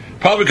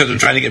 probably because I'm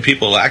trying to get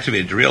people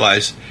activated to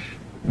realize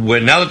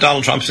now that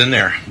Donald Trump's in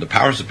there, the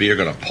powers that be are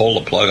going to pull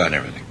the plug on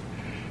everything.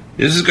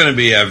 This is going to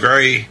be a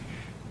very,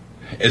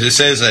 as it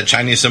says, that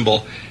Chinese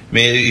symbol,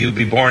 may you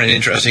be born in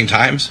interesting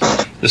times.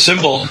 The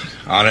symbol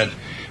on it,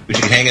 which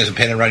you can hang as a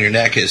pin around your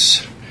neck,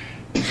 is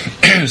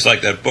it's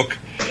like that book,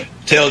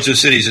 Tale of Two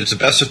Cities. It's the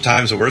best of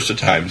times, the worst of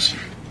times.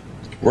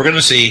 We're going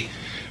to see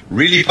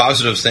really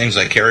positive things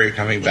like carrier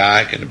coming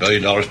back and $1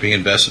 billion being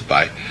invested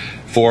by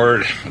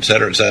Ford, et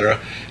cetera, et cetera.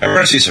 And we're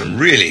going to see some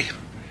really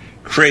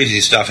crazy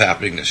stuff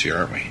happening this year,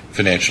 aren't we,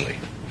 financially?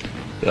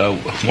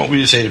 What would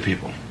you say to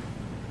people?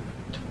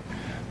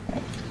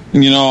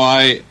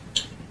 You've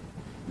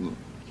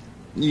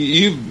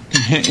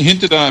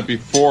hinted on it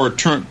before.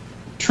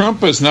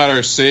 Trump is not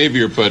our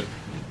savior, but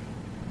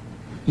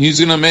he's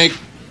going to make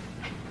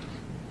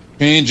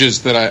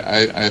changes that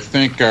I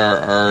think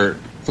are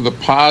for the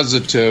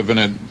positive,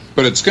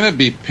 but it's going to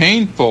be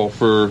painful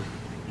for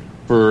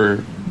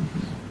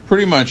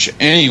pretty much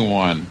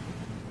anyone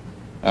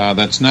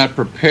that's not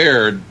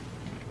prepared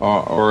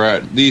or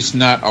at least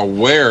not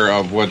aware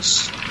of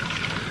what's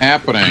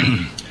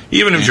happening.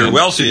 Even if you're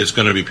wealthy, it's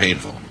going to be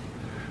painful.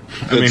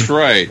 That's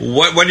right.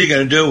 What are you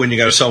going to do when you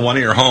got to sell one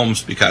of your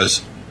homes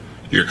because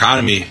your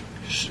economy,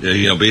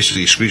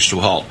 basically screeched to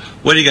a halt?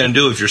 What are you going to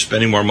do if you're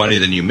spending more money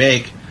than you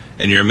make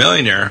and you're a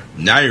millionaire?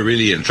 Now you're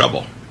really in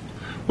trouble.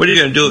 What are you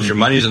going to do if your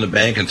money's in the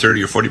bank and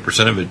 30 or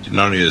 40% of it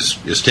not only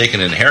is taken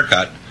in a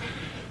haircut,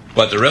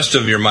 but the rest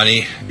of your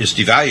money is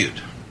devalued?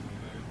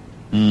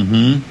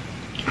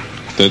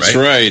 That's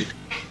right.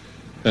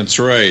 That's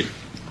right.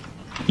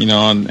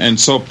 And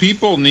so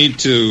people need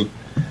to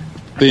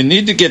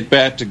get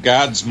back to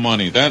God's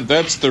money.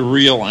 That's the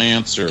real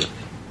answer.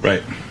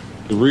 Right.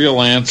 The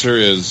real answer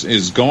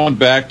is going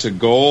back to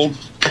gold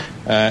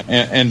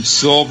and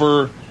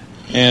silver,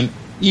 and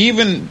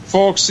even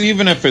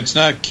if it's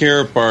not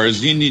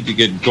KARATBARS, you need to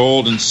get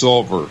gold and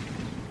silver.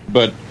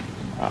 But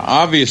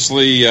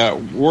obviously,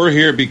 we're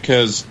here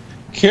because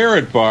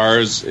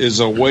KARATBARS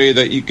is a way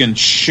that you can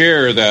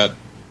share that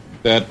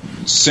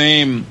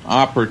same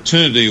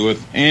opportunity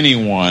with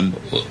anyone,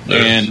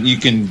 and you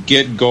can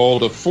get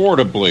gold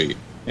affordably.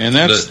 And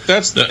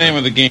that's the name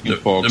of the game,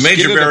 folks. The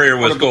major barrier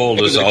with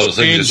gold is all the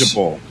things.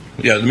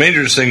 Yeah, the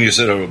major thing you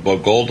said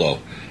about gold, though,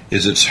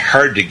 is it's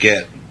hard to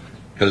get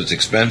because it's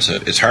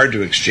expensive. It's hard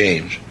to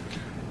exchange.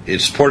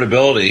 Its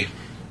portability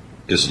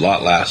is a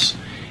lot less,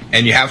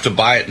 and you have to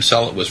buy it and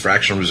sell it with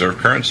fractional reserve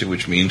currency,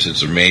 which means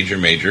it's a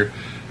major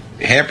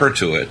hamper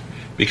to it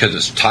because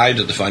it's tied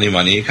to the funny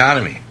money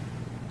economy,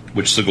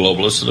 which the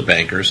globalists and the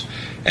bankers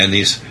and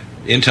these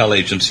intel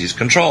agencies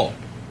control.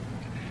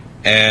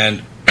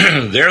 And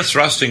they're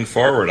thrusting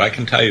forward, I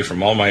can tell you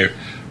from all my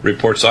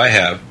reports I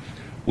have,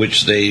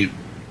 which they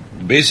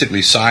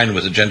basically signed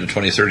with Agenda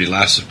 2030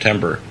 last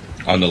September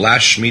on the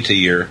last Shemitah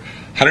year,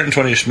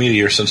 120 Shemitah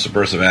years since the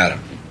birth of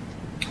Adam.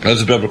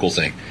 That's a biblical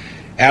thing.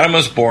 Adam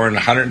was born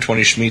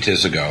 120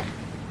 Shemitahs ago.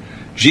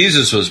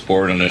 Jesus was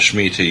born on a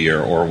Shemitah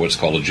year, or what's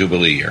called a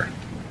Jubilee year,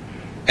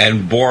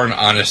 and born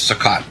on a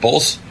Sukkot,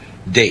 both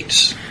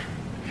dates.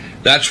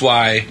 That's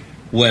why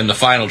when the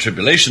final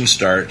tribulation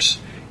starts,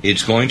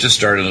 it's going to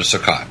start on a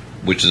Sukkot,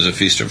 which is a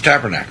Feast of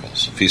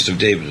Tabernacles, a Feast of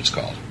David it's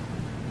called.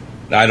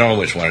 Now, I don't know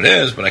which one it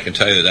is, but I can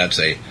tell you that's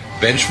a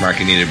benchmark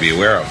you need to be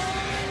aware of.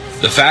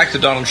 The fact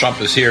that Donald Trump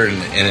is here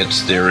and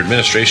it's their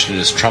administration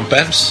is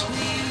Trumpets.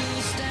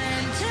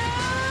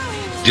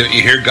 Do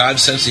you hear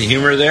God's sense of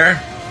humor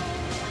there?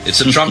 It's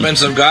the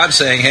trumpets of God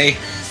saying, hey,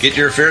 get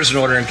your affairs in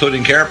order,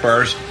 including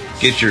KARATBARS.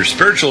 Get your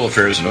spiritual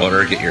affairs in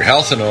order. Get your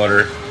health in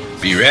order.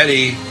 Be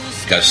ready,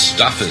 because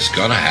stuff is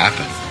going to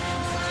happen.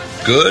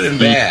 Good and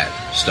bad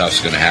stuff's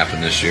going to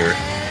happen this year.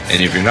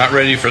 And if you're not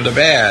ready for the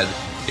bad,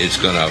 it's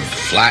going to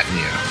flatten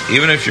you.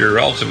 Even if you're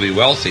relatively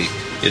wealthy,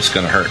 it's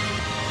going to hurt.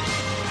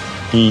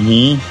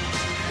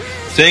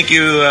 Thank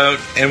you,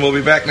 and we'll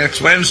be back next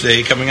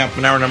Wednesday. Coming up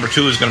in hour number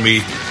 2 is going to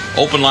be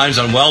open lines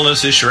on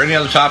wellness issue or any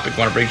other topic you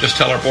want to bring. Just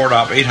tell our board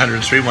op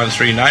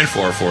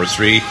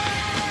 800-313-9443.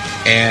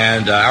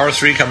 And hour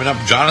 3 coming up,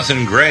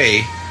 Jonathan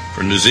Gray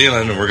from New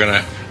Zealand, and we're going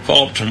to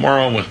follow up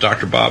tomorrow with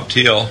Dr. Bob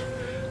Thiel.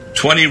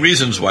 20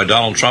 reasons why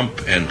Donald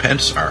Trump and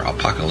Pence are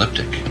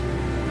apocalyptic.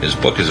 His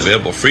book is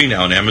available free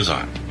now on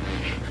Amazon.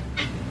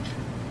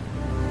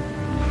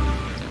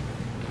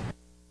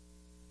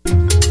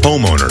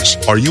 Homeowners,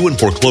 are you in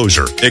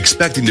foreclosure,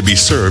 expecting to be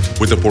served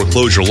with a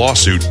foreclosure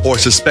lawsuit, or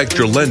suspect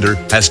your lender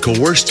has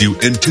coerced you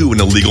into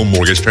an illegal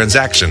mortgage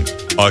transaction?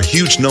 A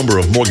huge number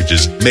of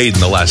mortgages made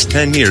in the last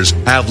 10 years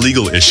have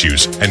legal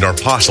issues and are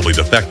possibly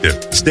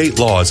defective. State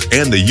laws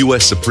and the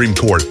U.S. Supreme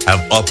Court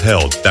have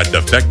upheld that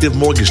defective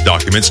mortgage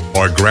documents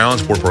are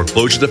grounds for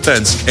foreclosure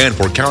defense and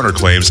for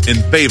counterclaims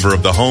in favor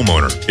of the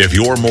homeowner. If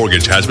your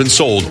mortgage has been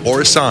sold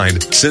or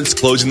assigned since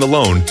closing the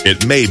loan,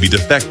 it may be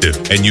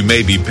defective and you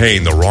may be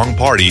paying the wrong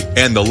party,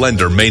 and the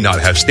lender may not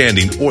have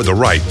standing or the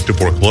right to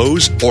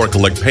foreclose or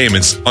collect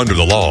payments under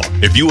the law.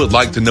 If you would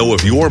like to know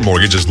if your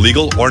mortgage is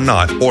legal or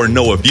not, or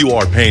know if you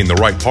are paying the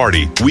right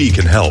party, we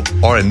can help.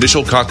 Our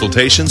initial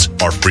consultations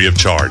are free of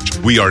charge.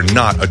 We are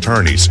not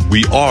attorneys.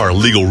 We are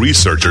legal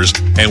researchers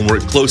and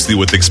work closely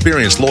with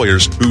experienced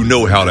lawyers who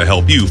know how to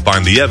help you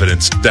find the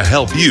evidence to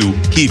help you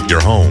keep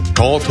your home.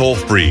 Call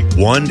toll-free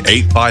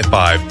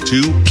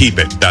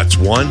 1-855-2-KEEP-IT. That's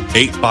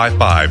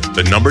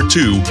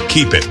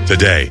 1-855-2-KEEP-IT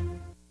today.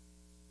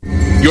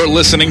 You're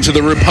listening to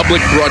the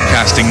Republic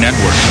Broadcasting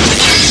Network,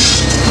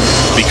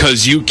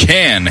 because you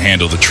can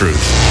handle the truth.